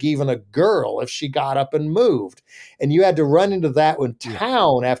slug even a girl if she got up and moved. And you had to run into that when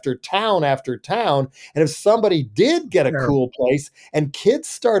town after town after town. And if somebody did get a cool place and kids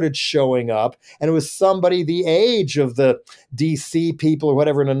started showing up and it was somebody the age of the DC people or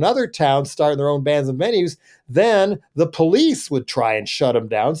whatever in another town starting their own bands and venues, then the police would try and shut them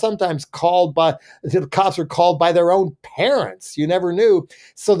down, sometimes the cops were called by their own parents. You never knew.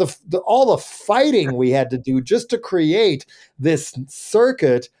 So all the fighting we had to do just to create this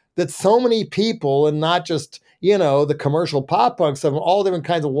circuit that so many people, and not just, the commercial pop punks of all different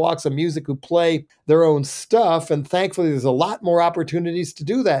kinds of walks of music who play their own stuff. And thankfully, there's a lot more opportunities to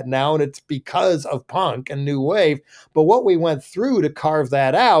do that now. And it's because of punk and new wave. But what we went through to carve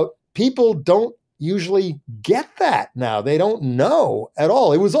that out, people don't, usually get that now. They don't know at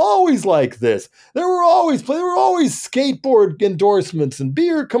all. It was always like this. There were always skateboard endorsements and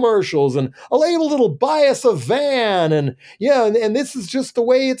beer commercials, and a label that'll buy us a van, and and this is just the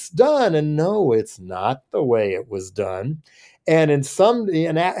way it's done. And no, it's not the way it was done. And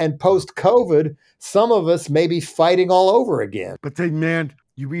and post COVID, some of us may be fighting all over again. But then, man,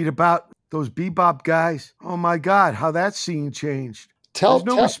 you read about those bebop guys. Oh my God, how that scene changed. There's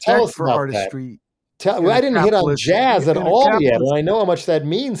no respect for artistry. I didn't hit on jazz at all yet, and I know how much that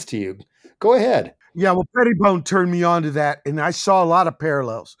means to you. Go ahead. Yeah, well, Pettibone turned me on to that, and I saw a lot of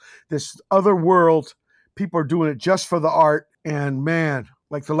parallels. This other world, people are doing it just for the art, and man,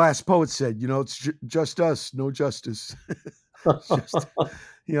 like the last poet said, it's just us, no justice. It's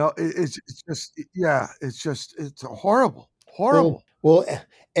horrible. Well,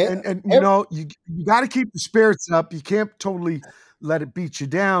 and you got to keep the spirits up. You can't totally let it beat you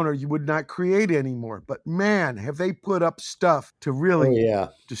down, or you would not create anymore. But man, have they put up stuff to really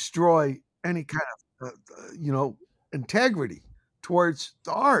destroy any kind of integrity towards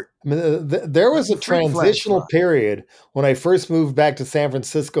the art. I mean, there was a transitional period when I first moved back to San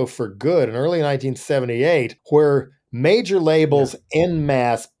Francisco for good in early 1978, where major labels en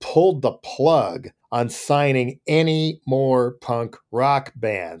masse pulled the plug on signing any more punk rock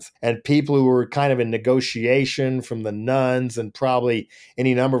bands. And people who were kind of in negotiation, from the Nuns and probably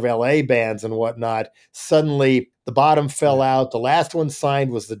any number of LA bands and whatnot, suddenly the bottom fell out. The last one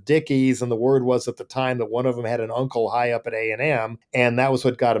signed was the Dickies, and the word was at the time that one of them had an uncle high up at A&M, and that was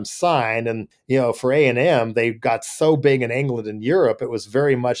what got them signed. And, for A&M, they got so big in England and Europe, it was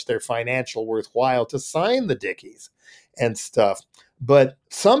very much their financial worthwhile to sign the Dickies and stuff. But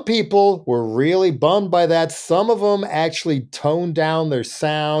some people were really bummed by that. Some of them actually toned down their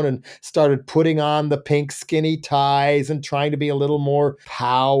sound and started putting on the pink skinny ties and trying to be a little more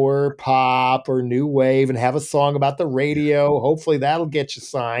power pop or new wave and have a song about the radio. Hopefully that'll get you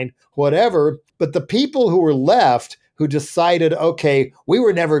signed, whatever. But the people who were left, who decided, okay, we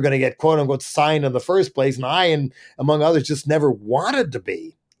were never going to get quote unquote signed in the first place, and I, and among others, just never wanted to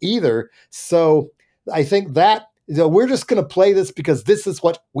be either. So I think that we're just going to play this because this is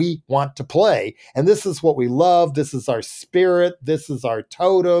what we want to play. And this is what we love. This is our spirit. This is our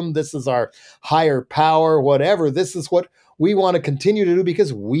totem. This is our higher power, whatever. This is what we want to continue to do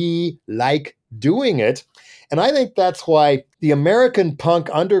because we like doing it. And I think that's why the American punk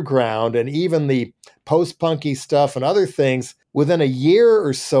underground and even the post-punky stuff and other things, within a year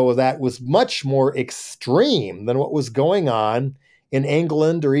or so of that, was much more extreme than what was going on in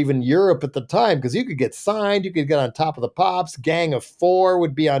England or even Europe at the time, because you could get signed, you could get on Top of the Pops, Gang of Four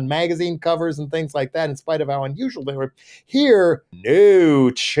would be on magazine covers and things like that, in spite of how unusual they were. Here, no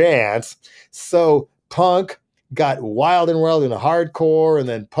chance. So punk got wild and wild into hardcore, and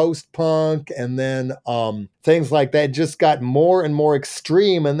then post-punk, and then things like that just got more and more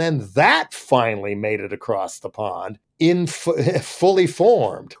extreme, and then that finally made it across the pond fully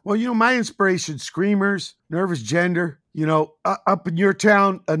formed. Well, my inspiration, Screamers, Nervous Gender, up in your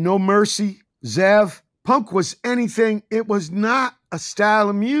town, No Mercy, Zev. Punk was anything. It was not a style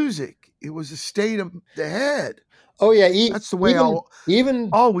of music. It was a state of the head. Oh, yeah. That's the way I'll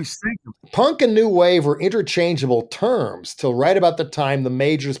always think of it. Punk and new wave were interchangeable terms till right about the time the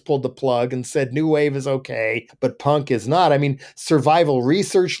majors pulled the plug and said new wave is okay, but punk is not. I mean, Survival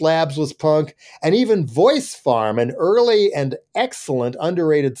Research Labs was punk, and even Voice Farm, an early and excellent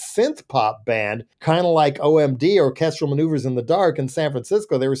underrated synth pop band, kind of like OMD, Orchestral Maneuvers in the Dark, in San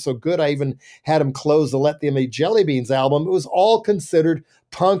Francisco. They were so good, I even had them close the Let Them Eat Jelly Beans album. It was all considered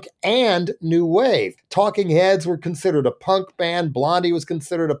punk and new wave. Talking Heads were considered a punk band. Blondie was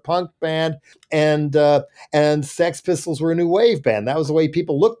considered a punk band, and Sex Pistols were a new wave band. That was the way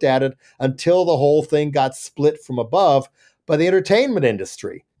people looked at it until the whole thing got split from above by the entertainment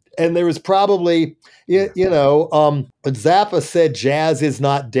industry. And there was probably, Zappa said jazz is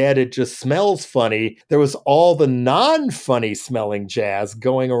not dead, it just smells funny. There was all the non-funny smelling jazz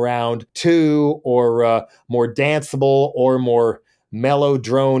going around too, or more danceable or more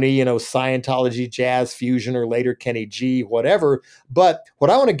mellow-drony, Scientology, jazz fusion, or later Kenny G, whatever. But what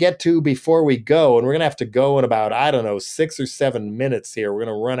I want to get to before we go, and we're going to have to go in about, 6 or 7 minutes here. We're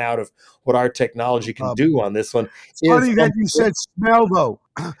going to run out of what our technology can do on this one. It's funny that you said smell, though.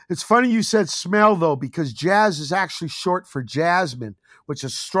 It's funny you said smell, though, because jazz is actually short for jasmine, which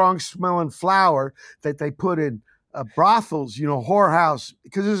is strong-smelling flower that they put in brothels, whorehouse,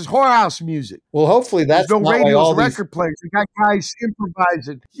 because this is whorehouse music. Well, hopefully that's There's no not radios, all record players. They got guys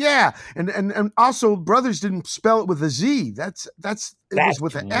improvising. Yeah, and also Brothers didn't spell it with a Z. That's was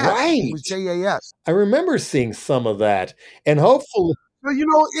with an S. Right. It was JAS. I remember seeing some of that, and hopefully. But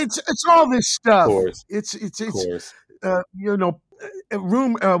it's all this stuff. course. It's Of course. a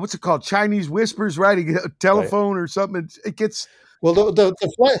room. What's it called? Chinese whispers, right? You get a telephone or something. It gets. Well,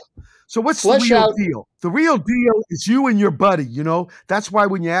 So what's the flesh real out. deal? The real deal is you and your buddy. That's why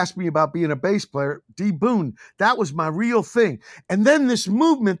when you asked me about being a bass player, D Boone, that was my real thing. And then this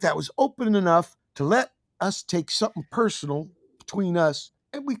movement that was open enough to let us take something personal between us,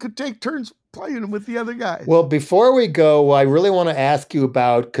 and we could take turns playing with the other guys. Well, before we go, I really want to ask you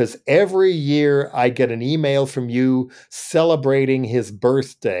about, because every year I get an email from you celebrating his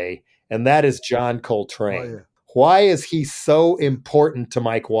birthday, and that is John Coltrane. Oh, yeah. Why is he so important to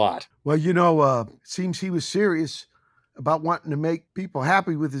Mike Watt? Well, it seems he was serious about wanting to make people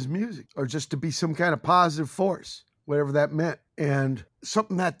happy with his music, or just to be some kind of positive force, whatever that meant. And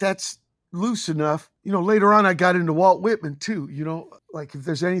something that's loose enough. Later on I got into Walt Whitman too. Like if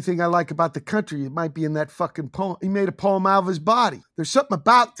there's anything I like about the country, it might be in that fucking poem. He made a poem out of his body. There's something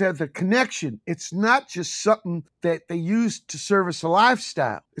about the connection. It's not just something that they used to service a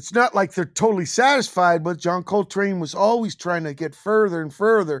lifestyle. It's not like they're totally satisfied, but John Coltrane was always trying to get further and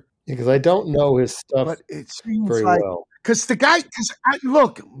further. Because I don't know his stuff But it seems very like, well.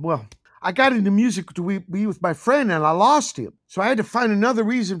 I got into music to be with my friend and I lost him. So I had to find another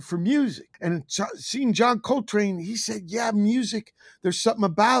reason for music. And seeing John Coltrane, he said, yeah, music, there's something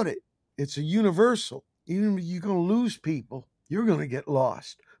about it. It's a universal. Even if you're going to lose people, you're going to get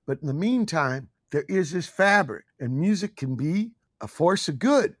lost. But in the meantime, there is this fabric, and music can be a force of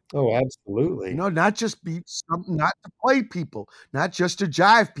good. Oh, absolutely. Not just be something, not to play people, not just to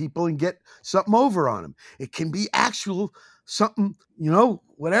jive people and get something over on them. It can be actual something,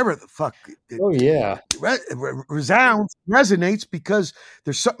 whatever the fuck. It resounds, resonates because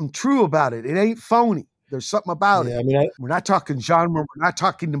there's something true about it. It ain't phony. There's something about it. I mean, We're not talking genre. We're not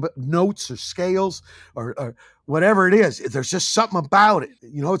talking about notes or scales or whatever it is. There's just something about it.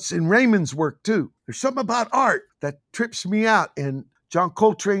 It's in Raymond's work too. There's something about art that trips me out. And John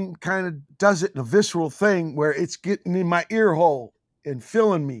Coltrane kind of does it in a visceral thing where it's getting in my ear hole and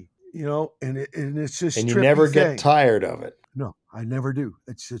filling me, and it's just. And you never get tired of it. No, I never do.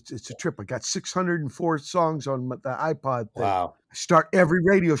 It's a trip. I got 604 songs on the iPod thing. Wow. I start every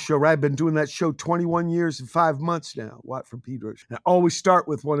radio show, right? I've been doing that show 21 years and 5 months now, Watt from Pete Rose. And I always start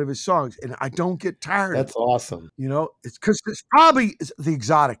with one of his songs, and I don't get tired. That's awesome. It's because it's probably the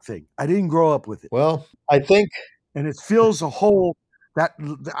exotic thing. I didn't grow up with it. Well, I think. And it fills a hole that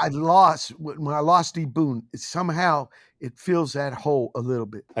I lost when I lost D Boone. Somehow it fills that hole a little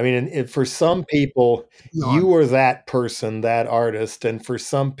bit. I mean, and for some people, you were that person, that artist. And for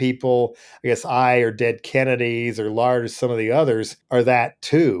some people, I guess I or Dead Kennedys or Lard or some of the others are that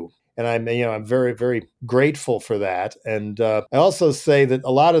too. And I'm very, very grateful for that. And I also say that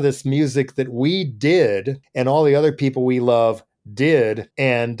a lot of this music that we did and all the other people we love did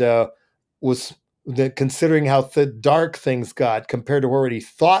and was considering how dark things got compared to where we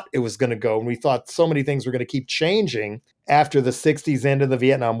thought it was going to go. And we thought so many things were going to keep changing after the 60s ended, the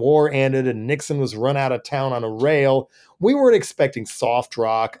Vietnam War ended, and Nixon was run out of town on a rail. We weren't expecting soft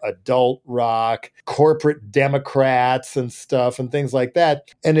rock, adult rock, corporate Democrats and stuff and things like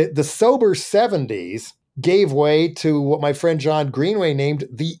that. And the sober 70s gave way to what my friend John Greenway named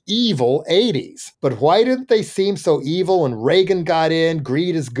the evil 80s. But why didn't they seem so evil when Reagan got in?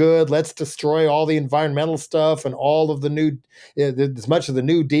 Greed is good. Let's destroy all the environmental stuff and all of the new, as much of the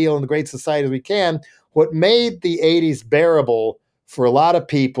New Deal and the Great Society as we can. What made the 80s bearable for a lot of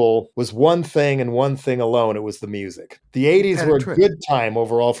people was one thing and one thing alone. It was the music. The 80s were a good time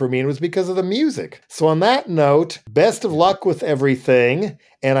overall for me, and it was because of the music. So on that note, best of luck with everything.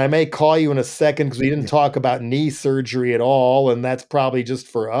 And I may call you in a second because we didn't talk about knee surgery at all, and that's probably just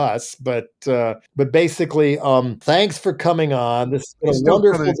for us. But basically, thanks for coming on. This has been a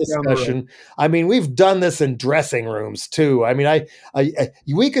wonderful discussion. I mean, we've done this in dressing rooms too. I mean,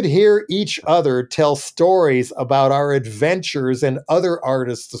 we could hear each other tell stories about our adventures and other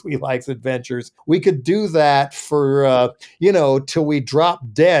artists we like's adventures. We could do that for till we drop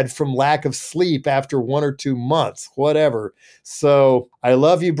dead from lack of sleep after 1 or 2 months, whatever. So I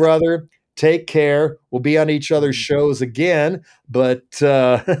love you, brother. Take care. We'll be on each other's shows again, but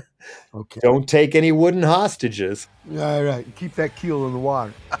don't take any wooden hostages. All right. Keep that keel in the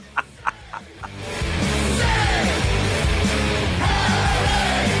water.